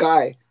be the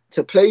guy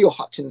to play your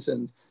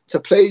Hutchinsons, to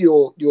play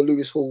your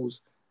Lewis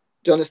Halls.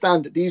 Do you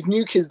understand? These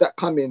new kids that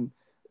come in,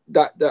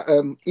 that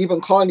even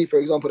Carney, for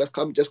example, that's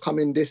just come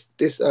in this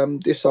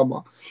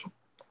summer,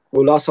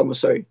 or last summer,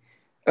 sorry.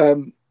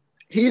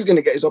 He's going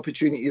to get his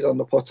opportunities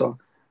under Potter.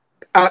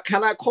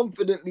 Can I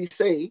confidently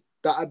say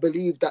that I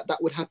believe that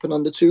would happen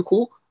under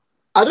Tuchel?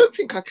 I don't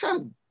think I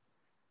can.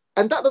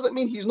 And that doesn't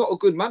mean he's not a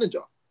good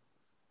manager.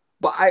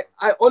 But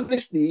I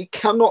honestly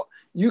cannot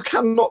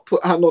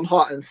put hand on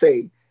heart and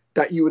say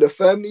that you would have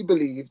firmly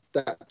believed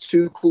that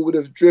Tuchel would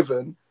have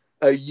driven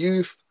a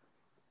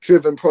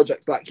youth-driven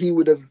project, like he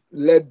would have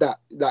led that,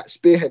 like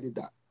spearheaded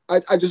that.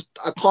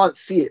 I can't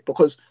see it,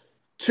 because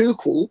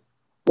Tuchel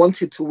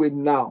wanted to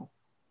win now,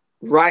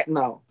 right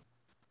now.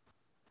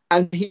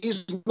 And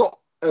he's not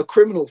a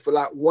criminal for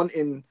like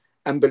wanting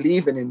and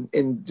believing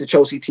in the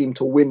Chelsea team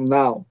to win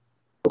now,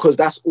 because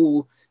that's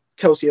all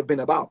Chelsea have been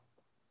about.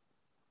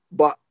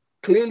 But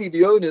clearly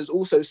the owners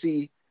also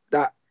see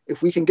that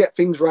if we can get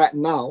things right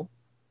now,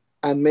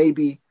 and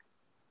maybe,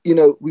 you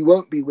know, we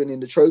won't be winning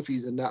the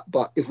trophies and that,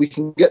 but if we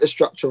can get the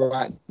structure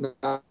right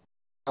now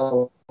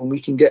and we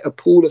can get a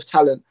pool of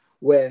talent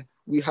where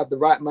we have the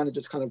right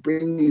manager to kind of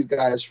bring these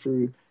guys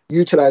through,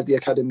 utilize the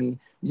academy,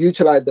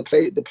 utilize the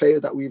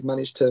players that we've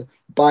managed to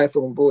buy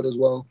from abroad as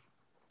well,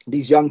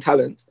 these young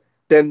talents,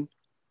 then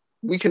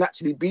we can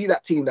actually be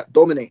that team that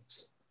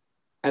dominates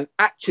and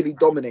actually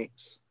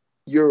dominates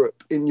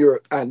Europe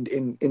and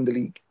in the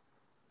league.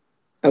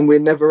 And we're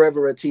never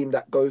ever a team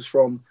that goes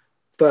from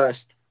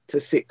first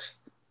to sixth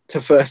to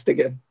first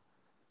again.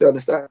 Do you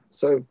understand?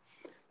 So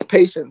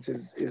patience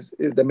is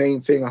the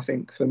main thing, I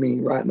think, for me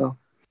right now.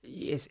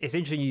 it's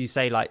interesting you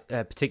say, like,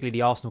 particularly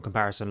the Arsenal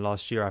comparison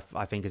last year,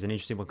 I think is an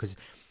interesting one, because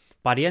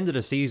by the end of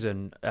the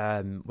season,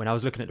 when I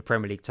was looking at the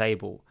Premier League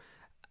table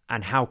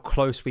and how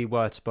close we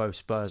were to both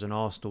Spurs and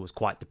Arsenal was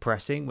quite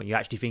depressing when you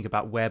actually think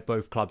about where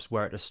both clubs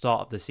were at the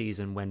start of the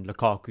season when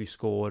Lukaku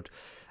scored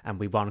and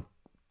we won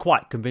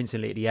quite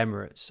convincingly at the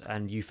Emirates,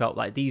 and you felt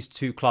like these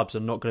two clubs are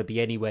not going to be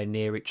anywhere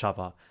near each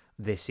other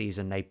this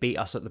season. They beat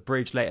us at the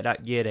Bridge later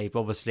that year. They've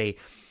obviously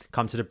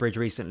come to the Bridge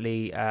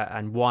recently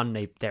and won.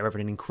 They're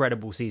having an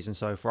incredible season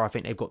so far. I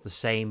think they've got the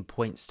same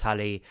points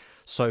tally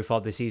so far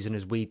this season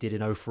as we did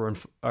in 04 and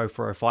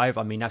 04-05.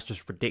 I mean, that's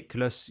just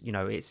ridiculous. You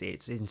know, it's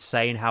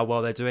insane how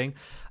well they're doing.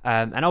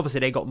 And obviously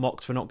they got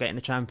mocked for not getting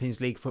the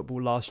Champions League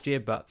football last year,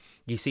 but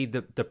you see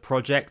the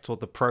project or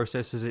the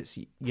process as it's,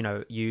 you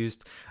know,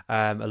 used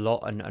a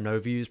lot and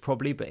overused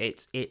probably, but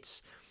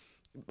it's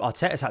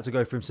Arteta's had to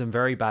go through some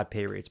very bad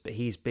periods, but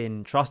he's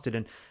been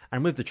trusted.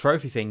 And with the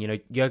trophy thing, you know,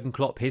 Jurgen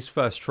Klopp, his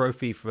first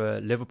trophy for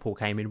Liverpool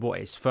came in,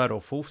 his third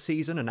or fourth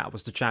season, and that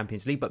was the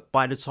Champions League. But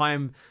by the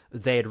time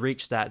they had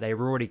reached that, they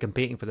were already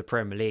competing for the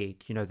Premier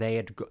League. You know,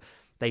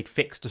 they'd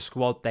fixed the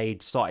squad.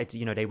 They'd started to,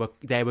 you know,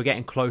 they were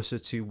getting closer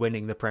to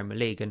winning the Premier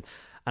League. And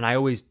I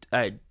always,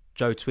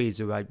 Joe Tweeds,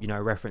 who I, you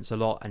know, reference a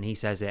lot, and he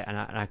says it, and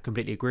I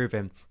completely agree with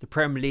him. The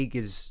Premier League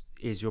is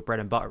your bread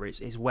and butter.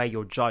 It's where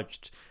you're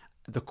judged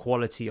the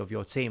quality of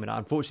your team. And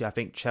unfortunately, I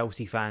think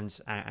Chelsea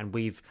fans, and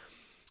we've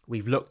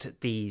looked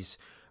at these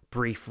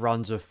brief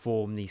runs of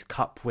form, these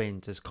cup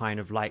wins, as kind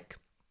of like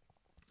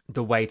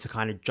the way to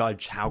kind of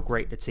judge how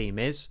great the team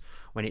is,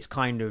 when it's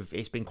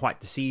been quite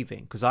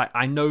deceiving. Because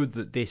I know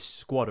that this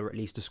squad, or at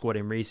least the squad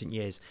in recent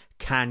years,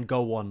 can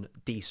go on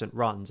decent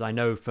runs. I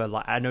know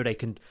they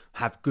can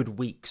have good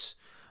weeks,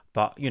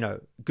 but, you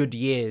know, good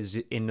years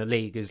in the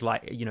league is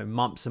like, you know,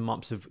 months and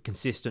months of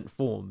consistent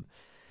form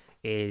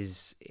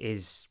has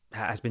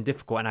been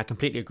difficult. And I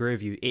completely agree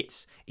with you.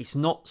 It's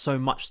not so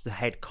much the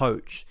head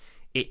coach,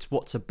 it's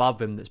what's above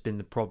him that's been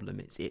the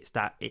problem. It's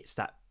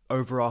that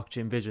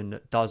overarching vision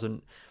that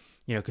doesn't,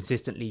 you know,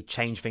 consistently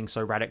change things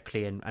so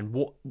radically. And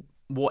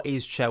what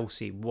is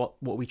Chelsea? What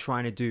are we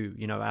trying to do?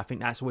 You know, I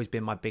think that's always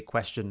been my big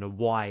question, the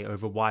why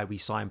over why we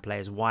sign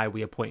players, why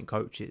we appoint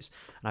coaches.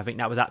 And I think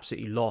that was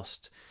absolutely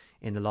lost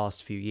in the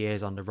last few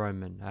years under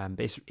Roman.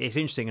 But it's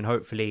interesting, and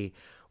hopefully,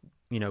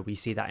 you know, we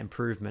see that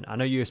improvement. I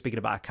know you were speaking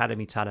about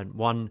academy talent.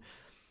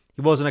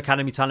 He was an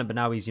academy talent, but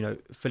now he's, you know,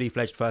 fully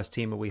fledged first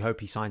teamer. We hope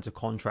he signs a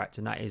contract,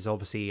 and that is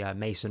obviously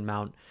Mason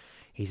Mount.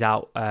 He's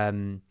out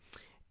in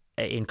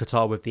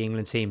Qatar with the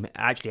England team.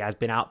 Actually has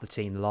been out the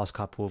team the last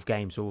couple of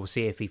games, so we'll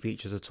see if he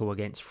features at all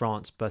against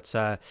France. But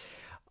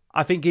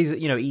I think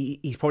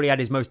he's probably had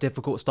his most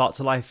difficult start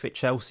to life at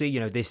Chelsea. You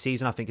know, this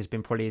season I think has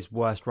been probably his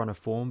worst run of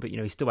form, but, you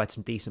know, he still had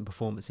some decent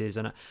performances.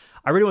 And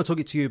I really want to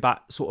talk to you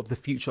about sort of the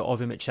future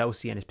of him at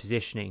Chelsea and his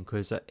positioning,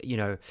 because you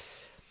know,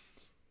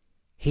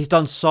 he's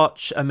done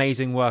such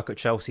amazing work at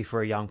Chelsea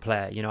for a young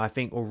player. You know, I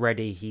think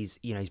already he's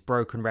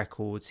broken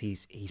records.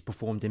 He's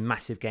performed in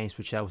massive games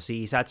for Chelsea.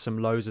 He's had some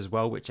lows as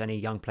well, which any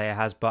young player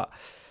has, but,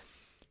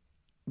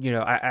 you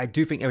know, I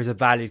do think there is a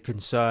valid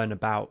concern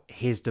about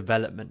his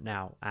development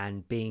now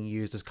and being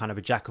used as kind of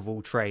a jack of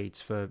all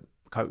trades for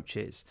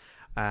coaches,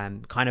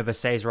 kind of a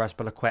Cesar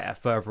Azpilicueta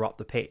further up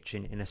the pitch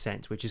in a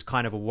sense, which is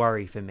kind of a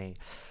worry for me.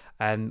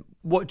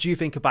 What do you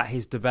think about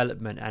his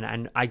development?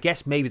 And I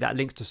guess maybe that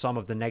links to some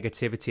of the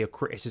negativity or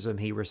criticism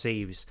he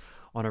receives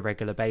on a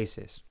regular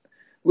basis.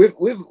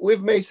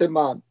 With Mason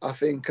Mount, I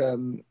think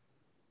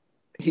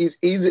he's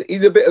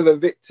a bit of a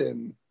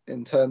victim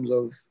in terms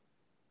of,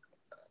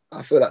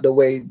 I feel like, the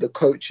way the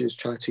coaches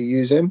try to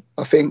use him.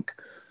 I think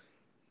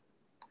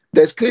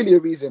there's clearly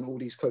a reason all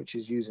these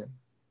coaches use him,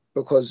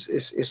 because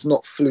it's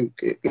not fluke.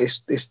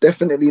 It's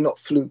definitely not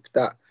fluke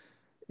that,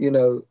 you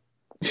know,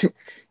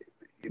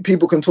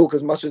 people can talk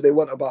as much as they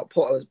want about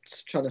Potter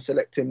trying to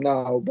select him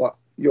now, but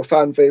your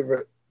fan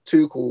favourite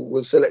Tuchel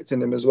was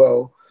selecting him as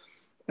well.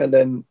 And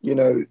then, you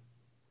know,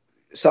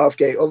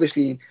 Southgate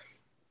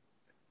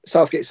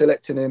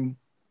selecting him,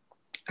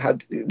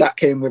 that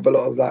came with a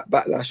lot of like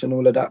backlash and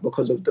all of that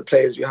because of the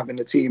players you have in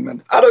the team.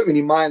 And I don't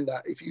really mind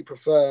that. If you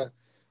prefer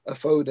a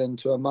Foden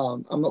to a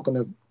Mount, I'm not going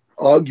to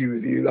argue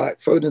with you. Like,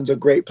 Foden's a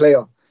great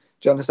player.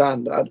 Do you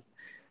understand?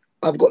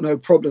 I've got no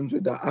problems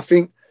with that. I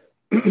think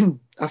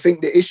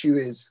the issue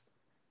is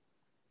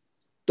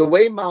the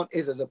way Mount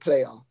is as a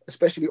player,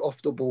 especially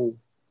off the ball.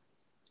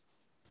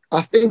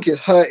 I think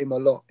it's hurt him a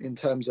lot in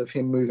terms of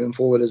him moving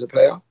forward as a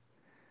player.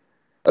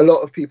 A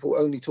lot of people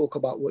only talk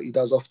about what he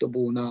does off the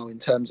ball now in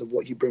terms of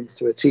what he brings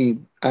to a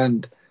team.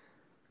 And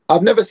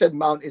I've never said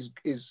Mount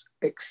is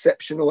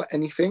exceptional at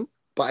anything,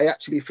 but I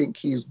actually think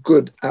he's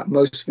good at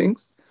most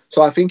things.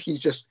 So I think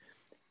he's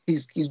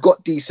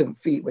got decent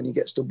feet when he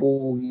gets the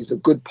ball. He's a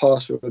good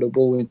passer of the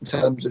ball in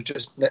terms of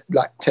just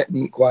like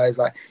technique wise.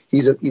 Like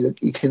he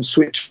can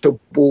switch the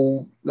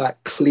ball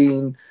like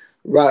clean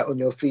right on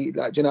your feet.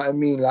 Like, do you know what I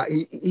mean? Like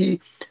he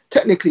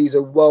technically he's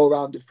a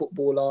well-rounded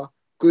footballer.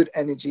 Good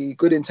energy,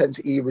 good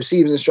intensity,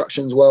 receives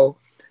instructions well.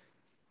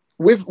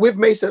 With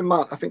Mason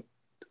Mount, I think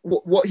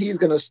what he's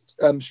going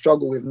to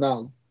struggle with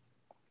now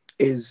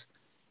is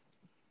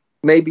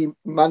maybe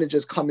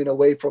managers coming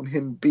away from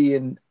him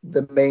being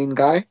the main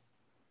guy.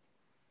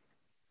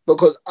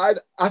 Because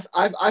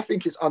I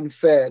think it's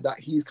unfair that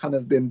he's kind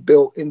of been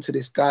built into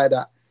this guy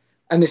that,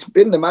 and it's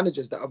been the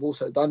managers that have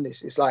also done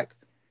this. It's like,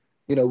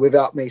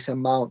 without Mason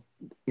Mount,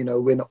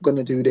 we're not going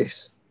to do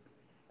this.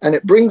 And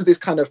it brings this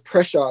kind of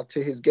pressure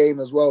to his game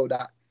as well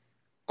that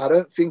I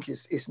don't think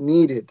it's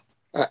needed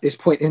at this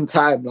point in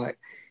time. Like,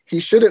 he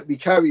shouldn't be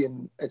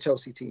carrying a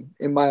Chelsea team,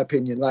 in my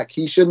opinion. Like,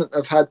 he shouldn't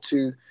have had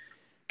to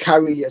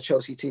carry a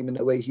Chelsea team in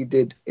the way he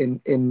did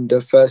in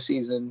the first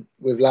season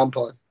with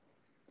Lampard.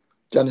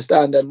 Do you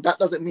understand? And that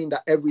doesn't mean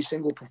that every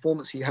single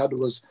performance he had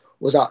was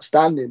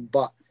outstanding.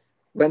 But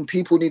when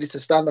people needed to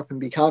stand up and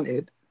be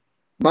counted,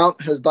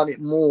 Mount has done it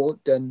more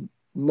than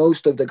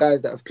most of the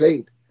guys that have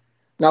played.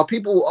 Now,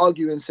 people will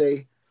argue and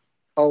say,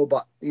 oh,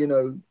 but,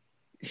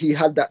 he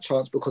had that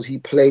chance because he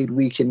played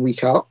week in,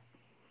 week out.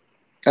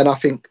 And I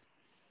think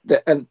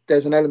that, and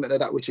there's an element of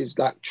that which is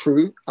like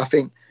true. I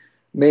think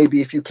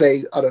maybe if you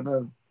play, I don't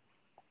know,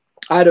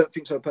 I don't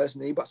think so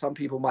personally, but some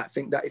people might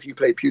think that if you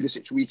play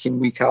Pulisic week in,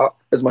 week out,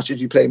 as much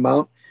as you play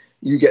Mount,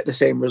 you get the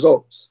same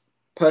results.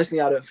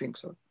 Personally, I don't think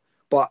so.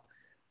 But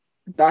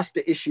that's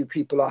the issue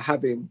people are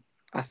having,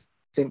 I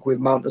think, with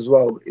Mount as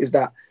well, is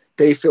that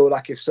they feel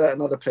like if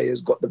certain other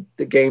players got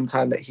the game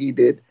time that he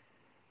did,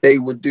 they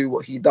would do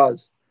what he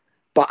does.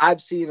 But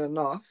I've seen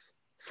enough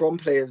from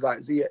players like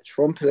Ziyech,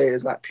 from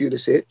players like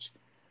Pulisic,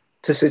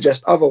 to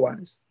suggest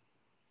otherwise.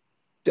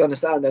 Do you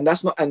understand? And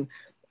that's not,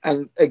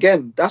 and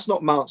again, that's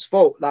not Mount's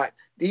fault. Like,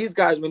 these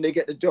guys, when they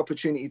get the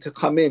opportunity to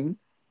come in,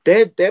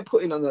 they're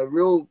putting on a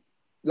real,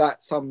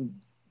 like, some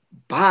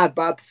bad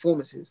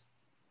performances.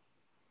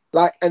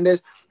 Like, and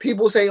there's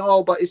people saying,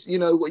 oh, but it's,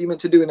 what you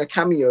meant to do in a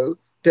cameo.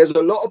 There's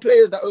a lot of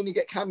players that only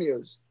get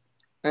cameos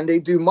and they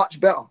do much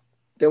better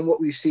than what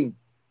we've seen.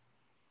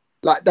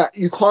 Like that,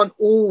 you can't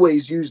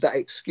always use that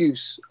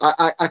excuse.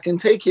 I can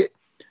take it.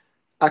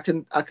 I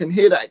can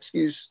hear that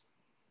excuse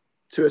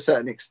to a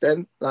certain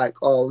extent. Like,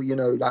 oh,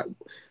 like,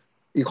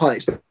 you can't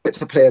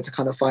expect a player to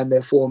kind of find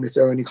their form if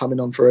they're only coming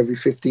on for every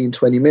 15,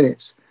 20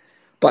 minutes.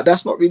 But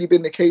that's not really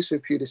been the case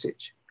with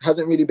Pulisic.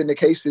 Hasn't really been the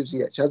case with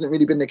Ziyech. Hasn't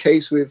really been the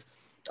case with,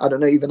 I don't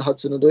know, even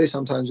Hudson-Odoi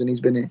sometimes when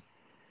he's been here.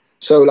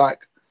 So,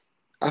 like,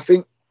 I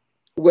think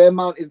where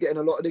Mount is getting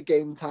a lot of the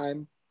game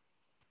time,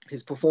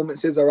 his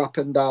performances are up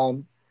and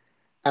down,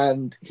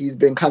 and he's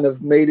been kind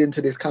of made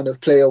into this kind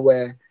of player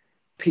where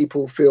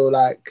people feel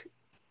like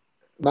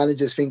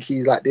managers think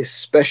he's like this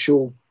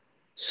special,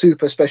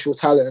 super special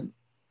talent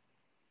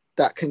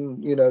that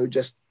can,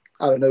 just,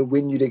 I don't know,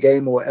 win you the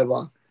game or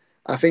whatever.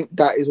 I think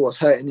that is what's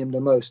hurting him the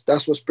most.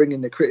 That's what's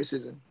bringing the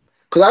criticism.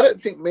 Because I don't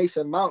think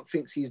Mason Mount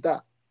thinks he's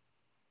that.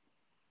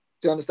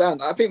 Do you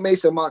understand? I think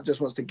Mason Mount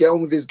just wants to get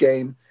on with his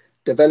game,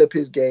 develop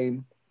his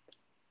game.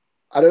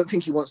 I don't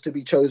think he wants to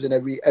be chosen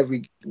every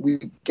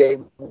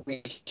game,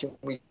 week in,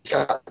 week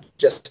out,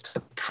 just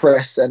to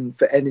press and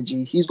for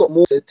energy. He's got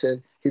more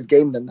to his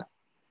game than that.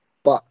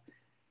 But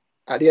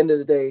at the end of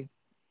the day,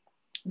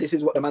 this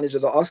is what the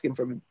managers are asking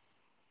from him.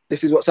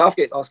 This is what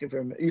Southgate's asking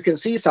from him. You can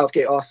see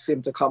Southgate asks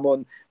him to come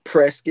on,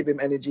 press, give him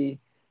energy.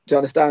 Do you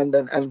understand?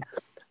 And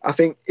I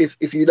think if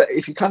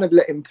you kind of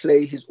let him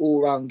play his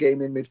all-round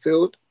game in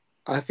midfield,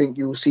 I think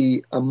you will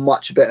see a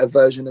much better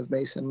version of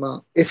Mason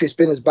Mount. If it's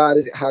been as bad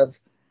as it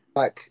has,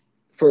 like,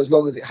 for as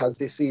long as it has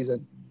this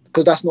season,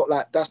 because that's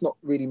not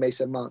really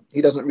Mason Mount.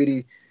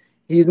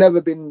 He's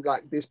never been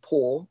like this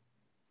poor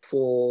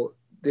for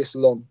this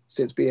long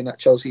since being at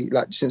Chelsea,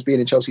 like since being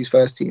in Chelsea's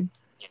first team.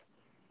 Do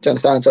you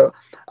understand? So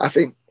I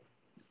think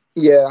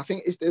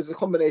there's a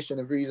combination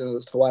of reasons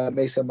as to why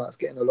Mason Mount's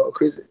getting a lot of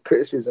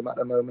criticism at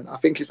the moment. I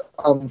think it's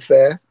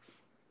unfair.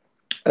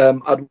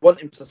 I'd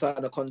want him to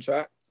sign a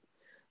contract.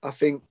 I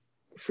think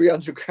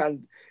 300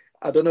 grand,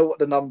 I don't know what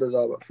the numbers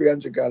are, but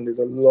 300 grand is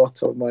a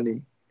lot of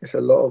money. It's a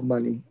lot of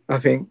money. I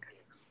think,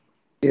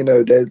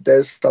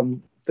 there's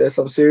some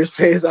serious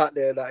players out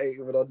there that ain't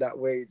even on that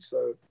wage.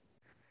 So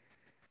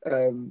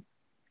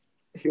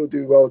he'll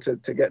do well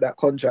to get that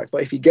contract.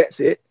 But if he gets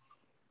it,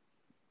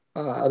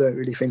 I don't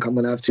really think I'm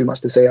going to have too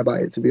much to say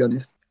about it, to be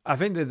honest. I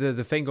think that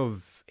the thing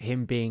of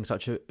him being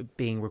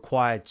being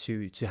required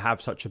to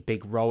have such a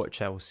big role at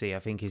Chelsea, I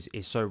think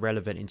is so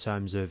relevant in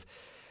terms of,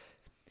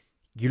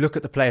 you look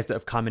at the players that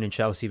have come in and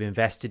Chelsea have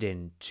invested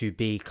in to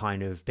be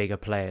kind of bigger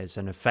players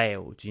and have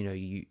failed.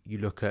 You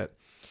look at,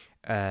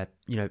 I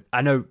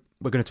know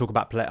we're going to talk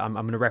about I'm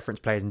going to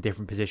reference players in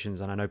different positions,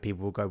 and I know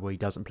people will go, well, he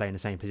doesn't play in the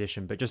same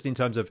position. But just in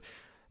terms of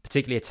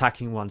particularly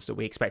attacking ones that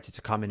we expected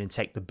to come in and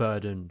take the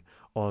burden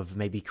of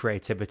maybe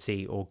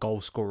creativity or goal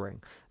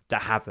scoring,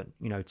 that haven't.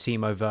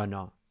 Timo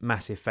Werner,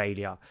 massive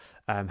failure.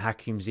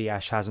 Hakim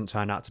Ziyech hasn't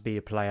turned out to be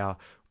a player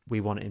we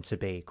want him to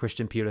be.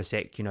 Christian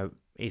Pulisic,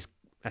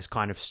 has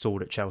kind of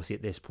stalled at Chelsea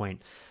at this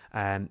point.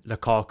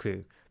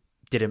 Lukaku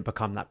didn't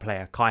become that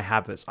player. Kai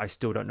Havertz, I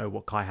still don't know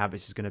what Kai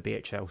Havertz is going to be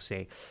at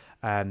Chelsea.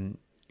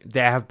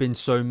 There have been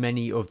so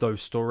many of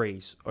those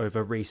stories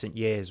over recent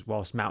years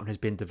whilst Mount has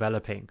been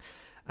developing.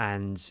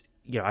 And,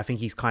 I think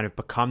he's kind of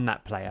become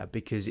that player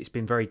because it's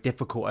been very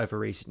difficult over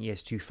recent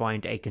years to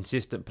find a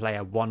consistent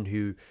player, one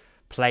who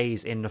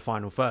plays in the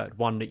final third,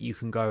 one that you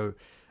can go,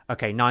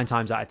 okay, 9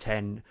 times out of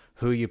 10,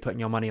 who are you putting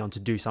your money on to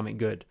do something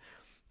good?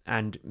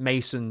 And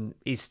Mason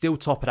is still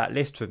top of that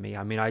list for me.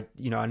 I mean, I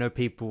know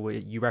people,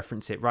 you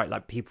reference it, right?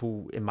 Like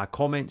people in my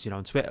comments,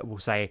 on Twitter will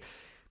say,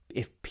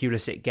 if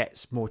Pulisic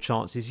gets more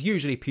chances,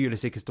 usually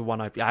Pulisic is the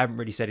one I haven't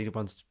really said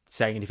anyone's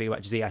saying anything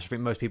about Ziyech. I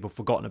think most people have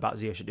forgotten about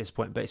Ziyech at this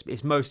point, but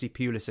it's mostly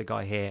Pulisic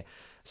I hear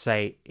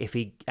say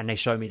and they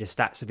show me the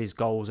stats of his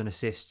goals and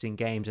assists in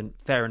games, and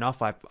fair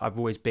enough, I've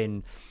always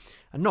been,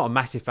 I'm not a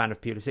massive fan of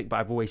Pulisic, but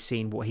I've always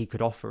seen what he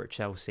could offer at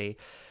Chelsea.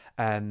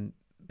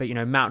 But,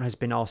 Mount has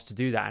been asked to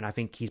do that, and I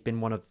think he's been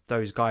one of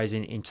those guys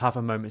in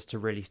tougher moments to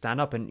really stand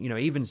up. And,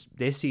 even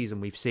this season,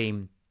 we've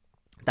seen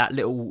that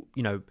little,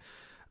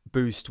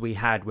 boost we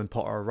had when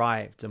Potter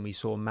arrived, and we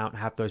saw Mount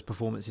have those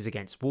performances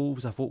against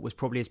Wolves. I thought was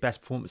probably his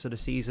best performance of the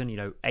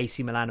season.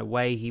 AC Milan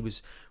away, he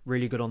was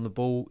really good on the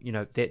ball.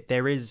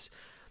 There is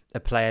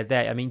a player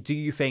there. I mean, do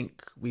you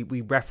think,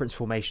 we referenced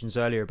formations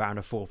earlier about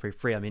a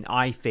 4-3-3. I mean,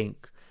 I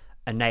think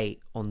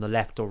Nate on the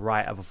left or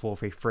right of a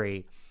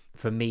 4-3-3,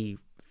 for me,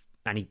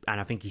 and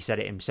I think he said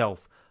it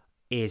himself,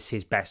 is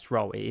his best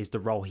role. It is the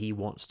role he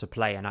wants to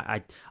play, and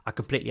I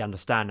completely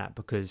understand that,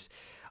 because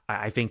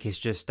I think it's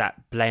just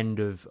that blend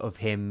of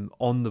him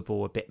on the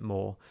ball a bit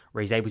more,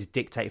 where he's able to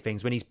dictate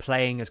things. When he's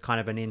playing as kind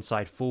of an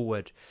inside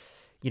forward,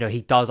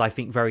 he does, I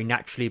think, very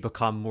naturally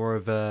become more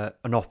of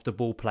an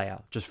off-the-ball player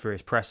just for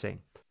his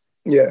pressing.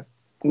 Yeah,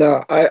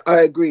 no, I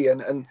agree.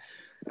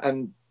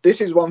 And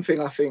this is one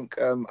thing I think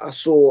I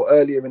saw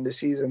earlier in the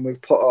season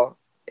with Potter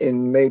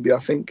in maybe, I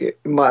think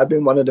it might have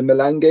been one of the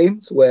Milan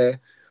games, where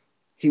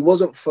he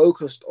wasn't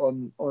focused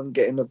on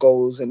getting the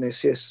goals and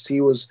assists.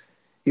 He was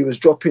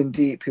dropping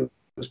deep. He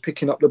was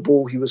picking up the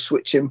ball. He was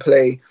switching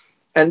play.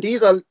 And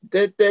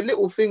they're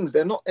little things.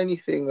 They're not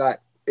anything like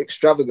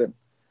extravagant.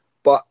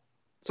 But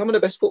some of the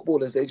best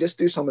footballers, they just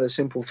do some of the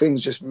simple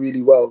things just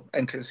really well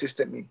and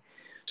consistently.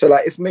 So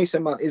like if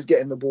Mason Mount is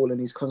getting the ball and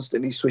he's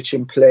constantly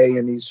switching play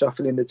and he's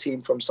shuffling the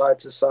team from side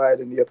to side,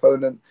 and the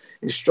opponent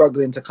is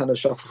struggling to kind of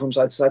shuffle from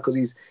side to side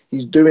because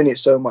he's doing it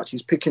so much,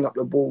 he's picking up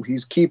the ball,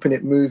 he's keeping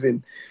it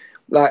moving.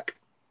 Like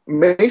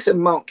Mason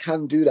Mount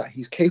can do that.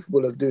 He's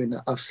capable of doing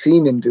that. I've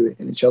seen him do it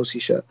in a Chelsea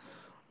shirt.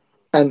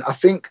 And I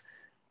think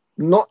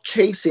not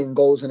chasing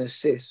goals and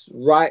assists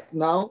right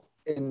now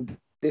in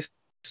this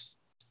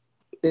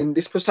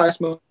precise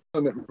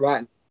moment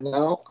right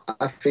now,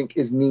 I think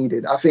is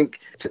needed. I think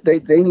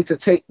they need to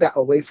take that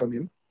away from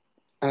him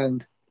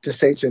and just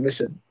say to him,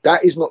 listen,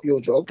 that is not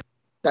your job.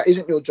 That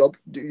isn't your job.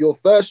 Your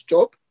first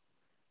job,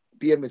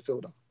 be a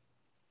midfielder.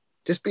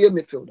 Just be a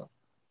midfielder.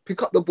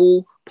 Pick up the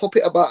ball, pop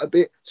it about a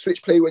bit,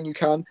 switch play when you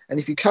can. And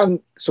if you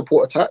can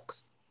support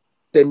attacks,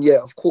 then yeah,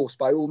 of course,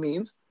 by all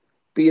means,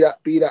 be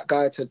that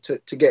guy to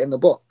get in the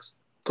box.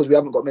 Because we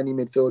haven't got many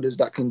midfielders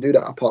that can do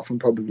that, apart from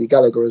probably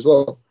Gallagher as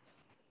well,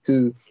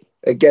 who,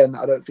 again,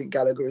 I don't think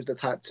Gallagher is the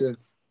type to...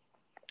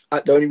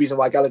 The only reason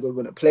why Gallagher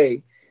wouldn't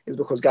play is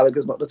because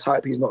Gallagher's not the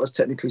type. He's not as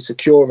technically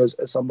secure as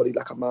somebody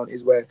like a Mount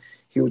is, where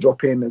he'll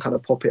drop in and kind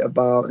of pop it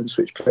about and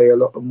switch play a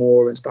lot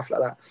more and stuff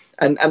like that.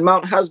 And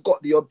Mount has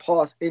got the odd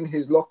pass in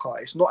his locker.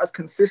 It's not as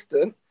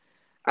consistent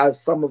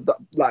as some of the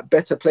like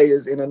better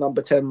players in a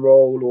number 10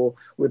 role, or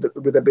with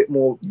a bit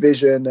more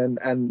vision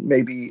and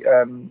maybe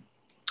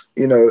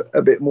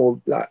a bit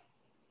more like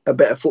a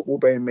better football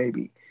brain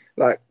maybe.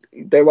 Like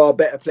there are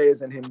better players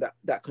than him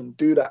that can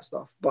do that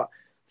stuff. But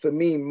for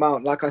me,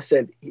 Mount, like I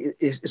said,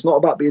 it's not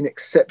about being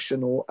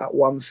exceptional at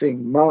one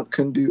thing. Mount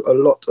can do a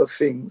lot of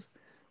things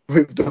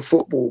with the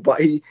football,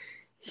 but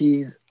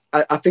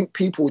I think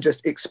people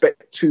just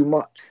expect too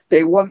much.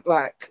 They want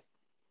like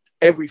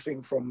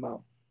everything from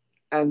Mount.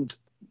 And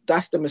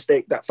that's the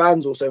mistake that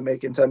fans also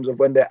make in terms of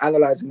when they're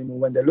analysing him or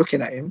when they're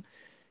looking at him.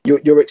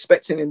 You're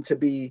expecting him to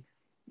be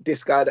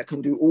this guy that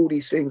can do all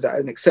these things at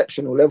an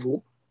exceptional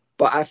level.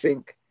 But I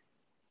think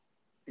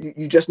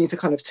you just need to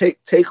kind of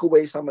take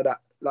away some of that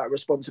like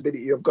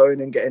responsibility of going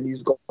and getting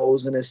these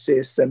goals and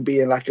assists and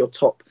being like your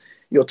top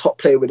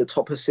player with the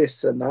top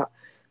assists and that.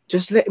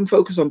 Just let him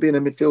focus on being a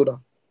midfielder.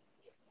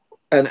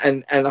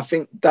 And I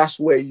think that's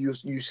where you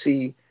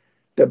see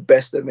the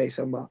best of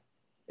Mason Mount,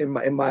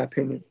 in my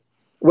opinion.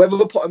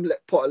 Whether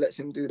Potter lets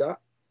him do that,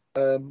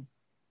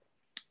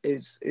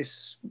 it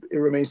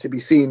remains to be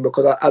seen,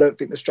 because I don't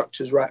think the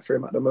structure's right for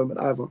him at the moment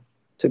either,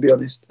 to be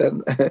honest.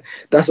 And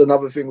that's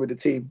another thing with the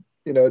team.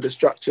 The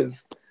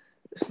structure's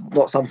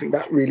not something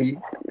that really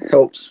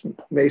helps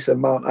Mason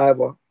Mount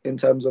either in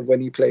terms of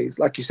when he plays.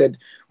 Like you said,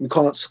 we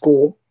can't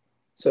score,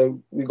 so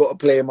we got to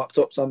play him up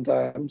top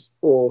sometimes,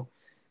 or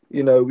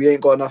we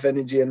ain't got enough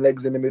energy and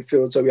legs in the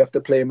midfield, so we have to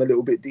play him a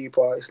little bit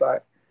deeper. It's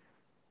like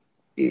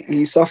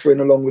he's suffering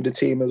along with the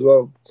team as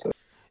well. So.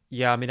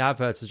 Yeah, I mean, I've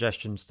heard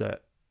suggestions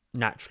that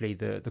naturally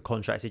the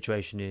contract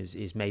situation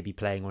is maybe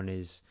playing on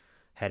his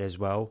head as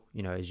well,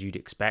 as you'd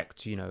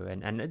expect,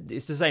 and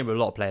it's the same with a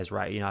lot of players,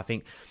 right? I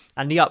think,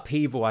 and the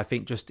upheaval, I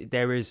think just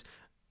there is,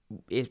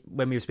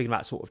 when we were speaking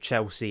about sort of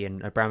Chelsea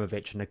and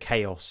Abramovich and the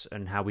chaos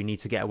and how we need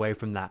to get away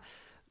from that,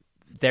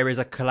 there is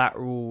a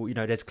collateral,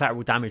 there's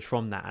collateral damage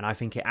from that. And I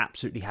think it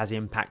absolutely has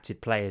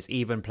impacted players,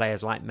 even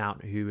players like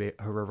Mount, who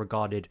are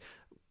regarded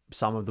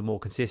some of the more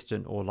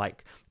consistent or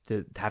like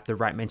have the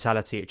right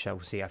mentality at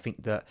Chelsea. I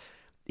think that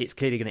it's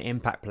clearly going to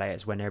impact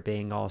players when they're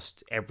being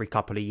asked every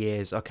couple of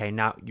years, okay,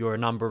 now you're a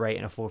number 8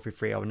 in a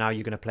 4-3-3, or now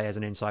you're going to play as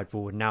an inside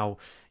forward. Now,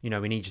 we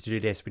need you to do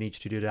this, we need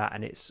you to do that.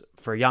 And it's,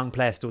 for a young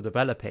player still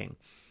developing,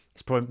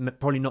 it's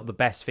probably not the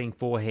best thing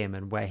for him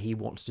and where he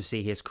wants to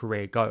see his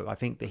career go. I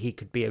think that he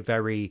could be a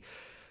very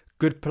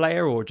good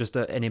player or just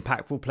an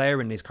impactful player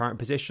in his current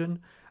position.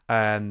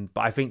 But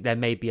I think there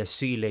may be a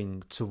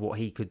ceiling to what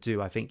he could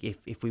do. I think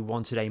if we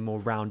wanted a more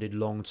rounded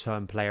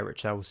long-term player at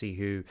Chelsea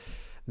who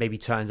maybe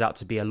turns out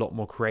to be a lot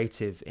more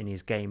creative in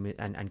his game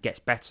and gets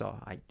better,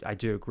 I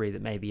do agree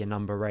that maybe a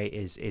number 8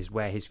 is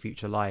where his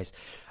future lies.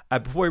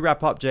 Before we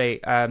wrap up, Jay,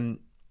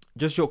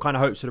 just your kind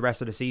of hopes for the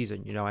rest of the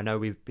season. I know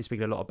we've been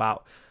speaking a lot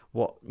about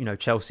what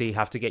Chelsea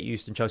have to get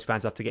used to, and Chelsea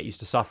fans have to get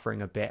used to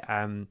suffering a bit.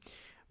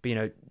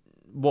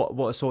 But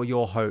what are sort of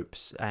your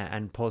hopes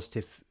and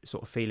positive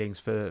sort of feelings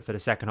for the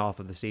second half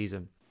of the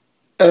season?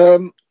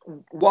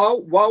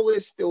 While we're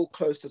still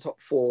close to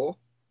top 4,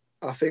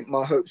 I think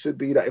my hopes would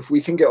be that if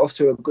we can get off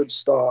to a good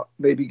start,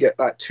 maybe get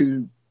like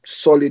 2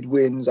 solid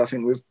wins, I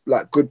think with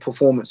like good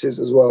performances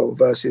as well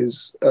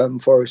versus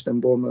Forest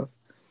and Bournemouth.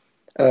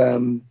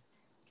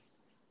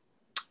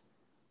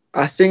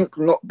 I think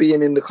not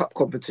being in the cup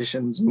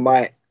competitions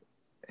might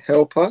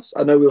help us.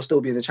 I know we'll still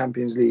be in the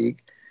Champions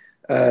League.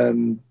 I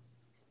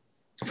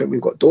think we've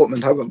got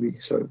Dortmund, haven't we?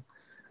 So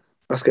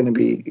that's going to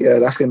be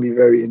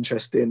very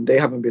interesting. They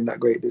haven't been that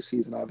great this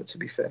season either, to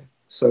be fair.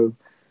 So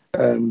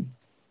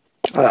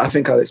I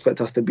think I'd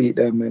expect us to beat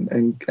them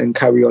and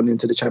carry on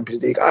into the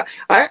Champions League. I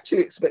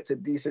actually expect a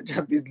decent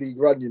Champions League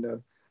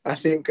run. I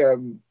think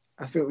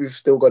we've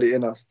still got it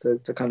in us to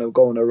kind of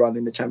go on a run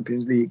in the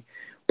Champions League.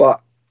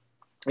 But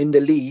in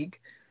the league,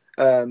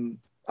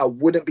 I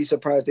wouldn't be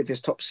surprised if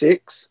it's top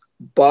 6.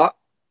 But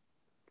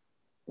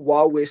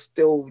while we're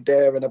still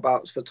there and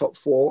abouts for top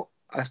 4,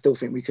 I still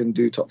think we can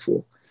do top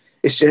 4.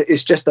 It's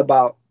just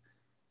about,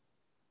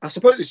 I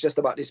suppose it's just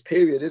about this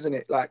period, isn't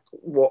it? Like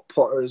what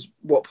Potter's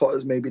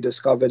maybe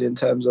discovered in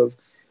terms of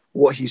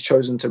what he's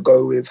chosen to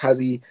go with. Has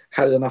he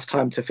had enough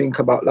time to think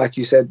about, like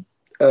you said,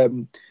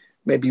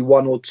 maybe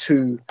 1 or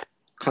 2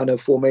 kind of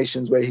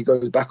formations where he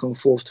goes back and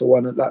forth to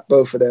one, like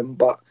both of them.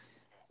 But,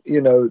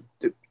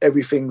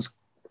 everything's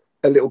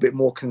a little bit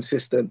more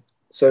consistent.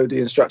 So the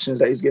instructions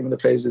that he's given the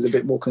players is a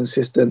bit more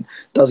consistent.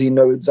 Does he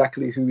know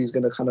exactly who he's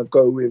going to kind of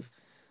go with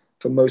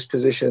for most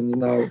positions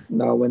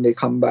now when they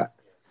come back?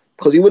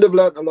 Because he would have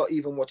learned a lot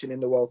even watching in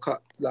the World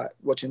Cup, like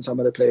watching some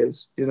of the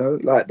players,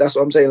 like that's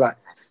what I'm saying. Like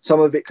some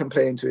of it can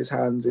play into his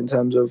hands in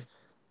terms of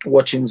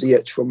watching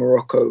Ziyech for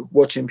Morocco,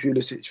 watching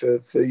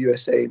Pulisic for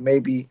USA.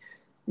 Maybe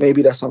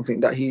that's something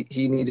that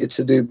he needed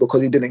to do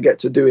because he didn't get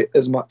to do it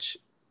as much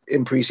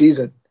in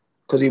pre-season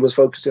because he was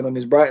focusing on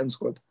his Brighton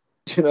squad.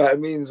 Do you know what I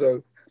mean?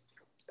 So,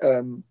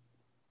 and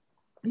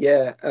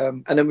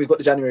then we've got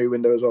the January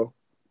window as well,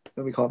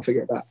 and we can't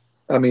forget that.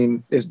 I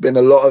mean, there's been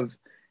a lot of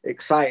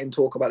exciting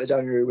talk about the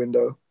January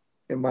window,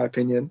 in my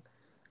opinion.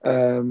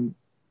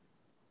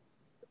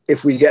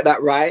 If we get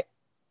that right,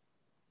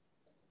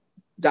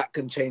 that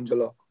can change a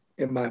lot,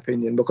 in my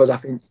opinion, because I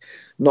think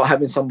not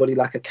having somebody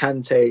like a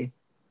Kante,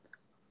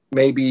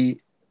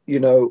 maybe,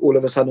 all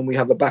of a sudden we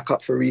have a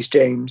backup for Reece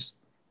James,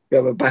 we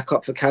have a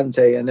backup for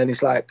Kante, and then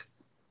it's like,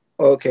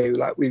 okay,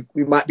 like we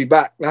might be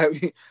back.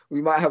 Like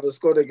we might have a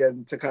squad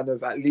again to kind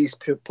of at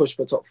least push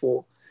for top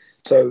 4.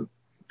 So,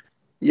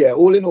 yeah,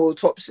 all in all,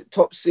 top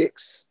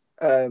 6,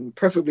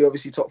 preferably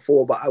obviously top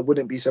 4, but I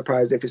wouldn't be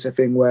surprised if it's a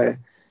thing where,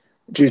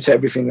 due to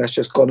everything that's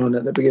just gone on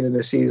at the beginning of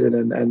the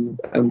season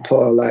and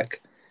Paul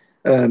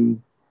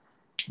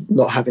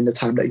not having the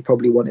time that he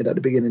probably wanted at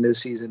the beginning of the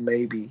season,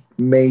 maybe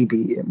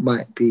it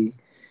might be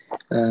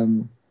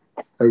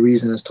a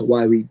reason as to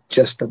why we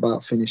just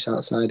about finished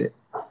outside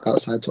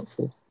top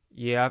 4.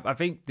 Yeah, I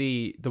think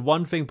the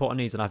one thing Potter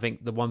needs, and I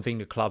think the one thing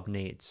the club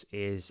needs,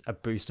 is a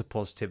boost of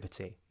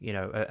positivity.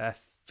 A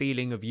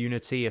feeling of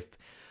unity.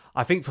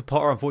 I think for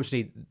Potter,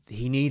 unfortunately,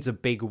 he needs a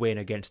big win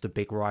against a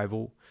big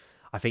rival.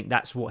 I think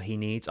that's what he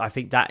needs. I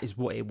think that is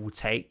what it will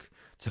take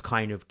to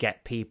kind of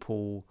get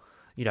people,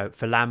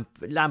 for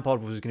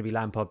Lampard was going to be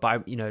Lampard,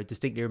 but I,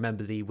 distinctly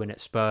remember the win at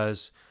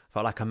Spurs.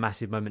 Felt like a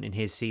massive moment in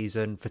his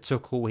season. For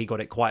Tuchel, he got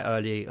it quite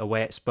early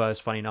away at Spurs,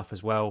 funny enough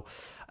as well.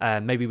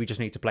 Maybe we just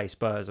need to play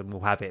Spurs and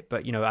we'll have it.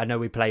 But, I know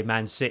we played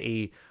Man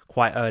City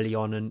quite early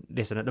on. And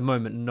listen, at the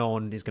moment, no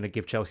one is going to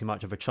give Chelsea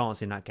much of a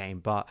chance in that game.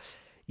 But,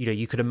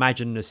 you could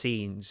imagine the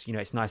scenes.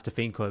 It's nice to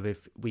think of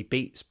if we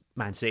beat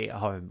Man City at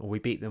home or we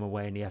beat them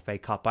away in the FA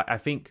Cup. I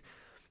think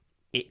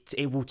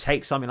it will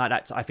take something like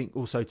that,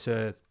 also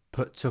to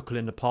put Tuchel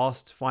in the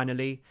past,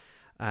 finally.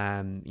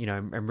 And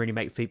really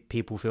make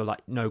people feel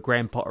like, no,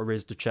 Graham Potter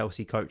is the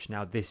Chelsea coach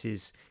now. This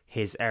is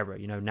his era.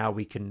 Now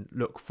we can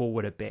look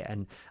forward a bit.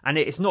 And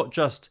it's not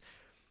just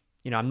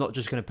I'm not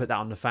just going to put that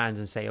on the fans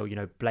and say,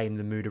 blame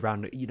the mood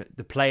around.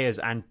 The players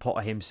and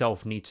Potter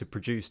himself need to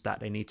produce that.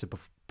 They need to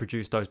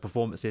produce those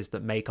performances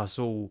that make us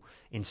all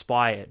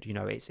inspired.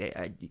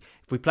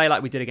 If we play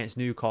like we did against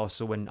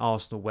Newcastle and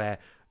Arsenal, where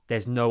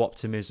there's no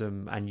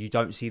optimism and you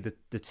don't see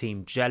the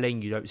team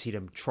gelling, you don't see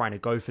them trying to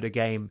go for the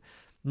game,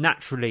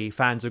 naturally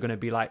fans are going to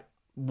be like,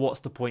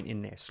 what's the point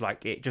in this?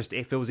 Like,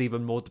 it feels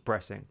even more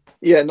depressing.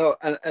 Yeah, no,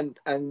 and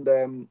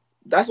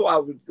that's what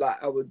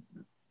I would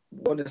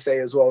want to say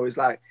as well, is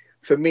like,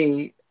 for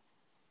me,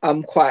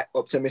 I'm quite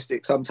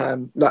optimistic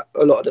sometimes, like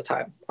a lot of the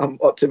time. I'm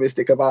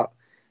optimistic about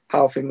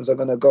how things are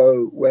going to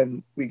go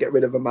when we get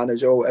rid of a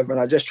manager or whatever.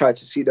 And I just try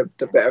to see the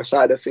better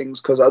side of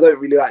things, because I don't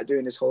really like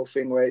doing this whole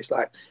thing where it's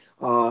like,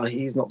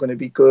 he's not going to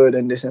be good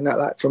and this and that.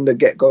 Like, from the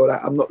get-go,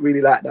 like, I'm not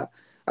really like that.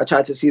 I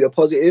try to see the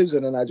positives,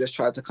 and then I just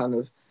try to kind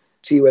of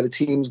see where the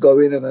team's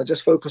going, and I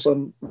just focus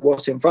on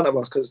what's in front of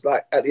us. Because,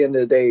 like, at the end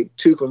of the day,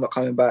 Tuchel's not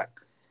coming back,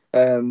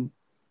 and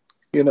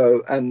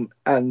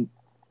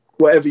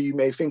whatever you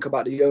may think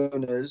about the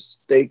owners,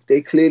 they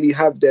clearly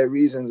have their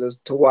reasons as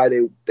to why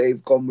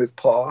they've gone with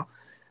Potter.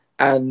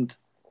 And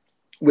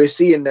we're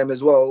seeing them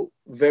as well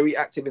very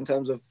active in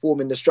terms of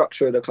forming the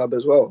structure of the club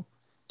as well.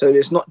 So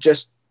it's not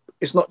just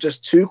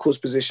Tuchel's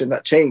position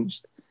that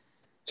changed.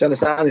 Do you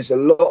understand? It's a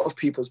lot of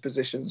people's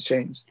positions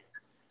changed.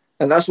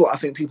 And that's what I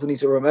think people need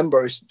to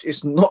remember.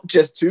 It's not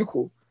just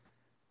Tuchel.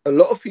 A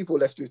lot of people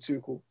left with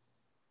Tuchel.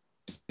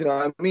 You know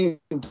what I mean?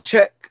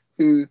 Cech,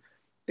 who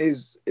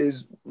is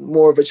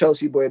more of a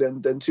Chelsea boy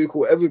than Tuchel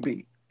will ever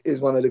be, is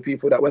one of the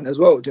people that went as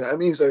well. Do you know what I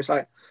mean? So it's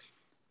like,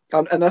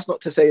 and that's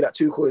not to say that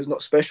Tuchel is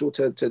not special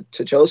to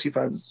Chelsea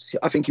fans.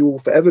 I think he will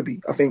forever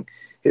be. I think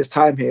his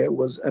time here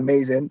was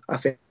amazing. I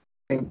think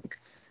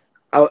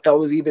I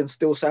was even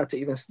still sad to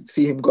even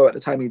see him go at the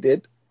time he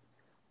did.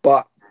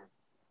 But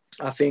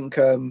I think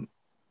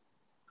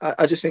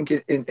I just think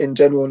in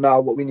general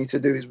now, what we need to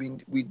do is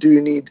we do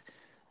need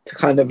to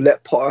kind of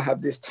let Potter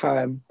have this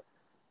time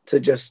to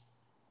just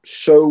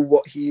show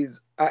what he's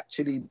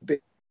actually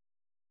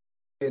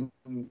been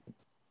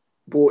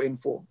brought in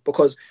for.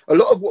 Because a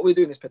lot of what we're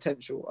doing is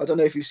potential. I don't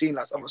know if you've seen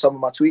like some of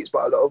my tweets,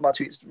 but a lot of my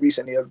tweets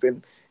recently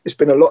it's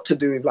been a lot to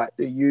do with like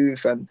the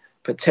youth and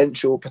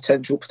potential.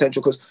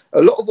 Because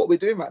a lot of what we're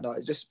doing right now,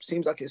 it just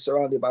seems like it's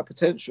surrounded by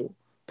potential.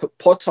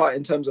 Potter,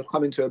 in terms of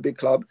coming to a big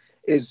club,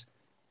 is,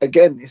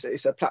 again,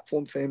 it's a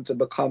platform for him to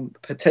become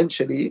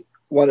potentially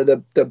one of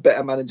the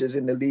better managers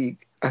in the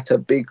league at a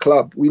big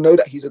club. We know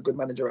that he's a good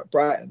manager at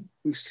Brighton.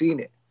 We've seen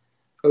it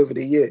over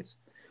the years.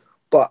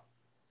 But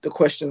the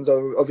questions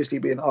are obviously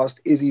being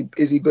asked, is he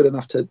good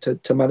enough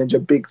to manage a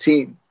big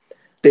team?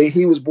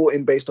 He was brought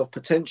in based off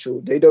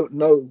potential. They don't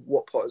know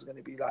what Potter's going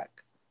to be like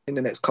in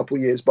the next couple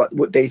of years, but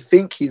what they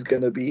think he's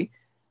going to be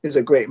is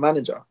a great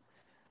manager.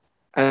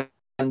 And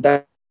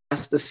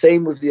that's the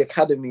same with the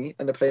academy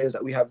and the players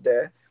that we have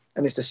there.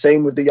 And it's the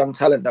same with the young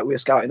talent that we're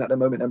scouting at the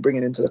moment and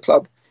bringing into the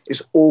club.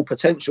 It's all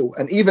potential.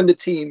 And even the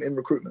team in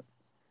recruitment,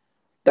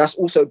 that's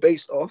also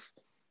based off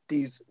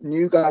these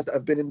new guys that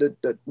have been in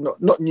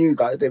not new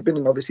guys, they've been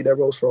in obviously their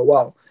roles for a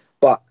while,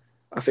 but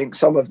I think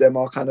some of them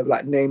are kind of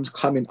like names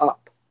coming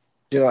up,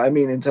 you know what I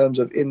mean, in terms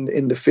of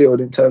in the field,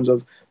 in terms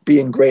of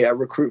being great at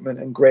recruitment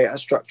and great at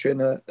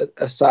structuring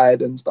a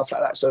side and stuff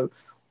like that. So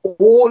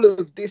all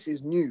of this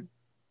is new.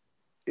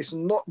 It's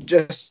not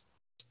just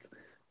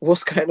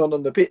what's going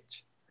on the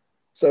pitch.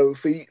 So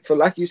for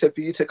like you said,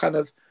 for you to kind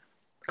of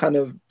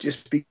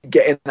just be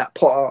getting that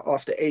Potter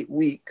after 8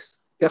 weeks,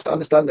 you have to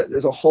understand that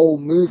there's a whole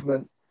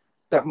movement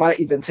that might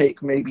even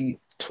take maybe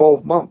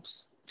 12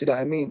 months, do you know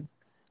what I mean,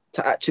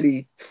 to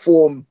actually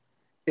form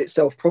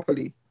itself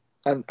properly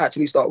and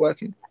actually start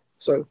working.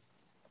 So,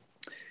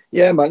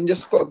 yeah, man,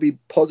 just got to be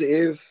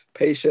positive,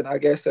 patient, I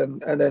guess,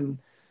 and then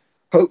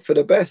hope for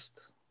the best,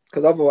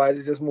 because otherwise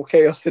it's just more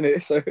chaos in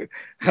it. So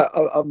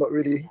I'm not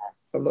really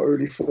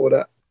for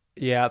that.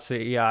 Yeah,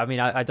 absolutely. Yeah, I mean,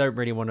 I don't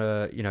really want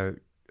to,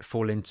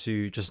 fall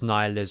into just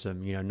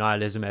nihilism,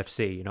 nihilism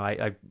FC.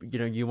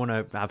 You want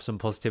to have some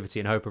positivity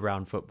and hope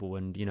around football,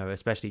 and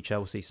especially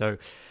Chelsea. So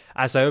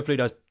hopefully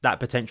that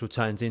potential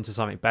turns into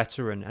something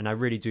better, and I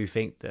really do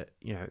think that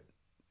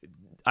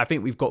I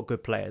think we've got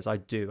good players. I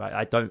do.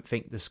 I don't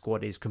think the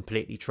squad is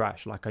completely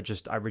trash. Like,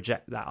 I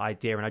reject that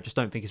idea, and I just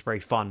don't think it's very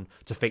fun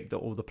to think that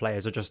all the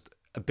players are just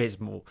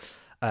abysmal.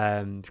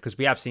 Because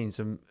we have seen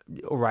some,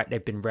 all right,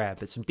 they've been rare,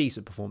 but some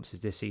decent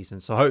performances this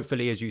season. So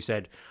hopefully, as you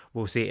said,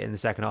 we'll see it in the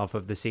second half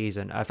of the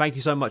season. Thank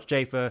you so much,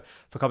 Jay, for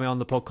coming on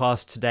the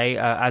podcast today.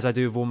 As I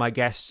do with all my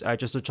guests,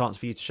 just a chance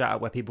for you to shout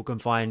out where people can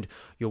find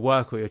your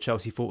work or your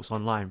Chelsea thoughts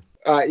online.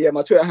 Yeah,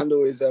 my Twitter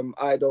handle is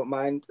I don't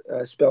mind,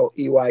 spelled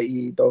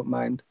EYE, don't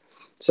mind.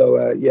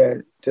 So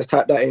just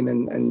type that in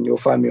and you'll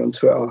find me on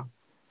Twitter.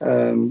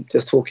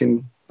 Just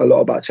talking a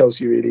lot about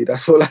Chelsea, really.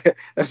 That's all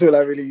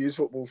I really use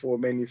football for,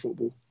 mainly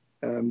football.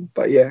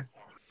 But yeah.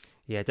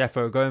 Yeah,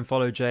 defo, go and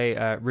follow Jay.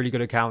 Really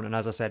good account. And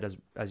as I said,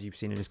 as you've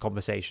seen in this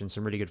conversation,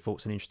 some really good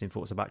thoughts and interesting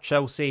thoughts about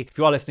Chelsea. If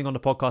you are listening on the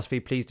podcast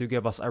feed, please do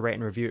give us a rate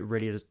and review. It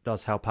really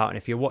does help out. And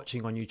if you're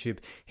watching on YouTube,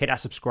 hit that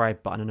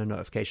subscribe button and the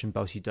notification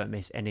bell so you don't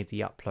miss any of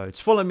the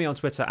uploads. Follow me on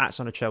Twitter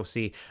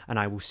 @SonofChelsea, and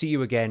I will see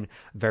you again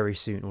very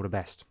soon. All the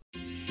best.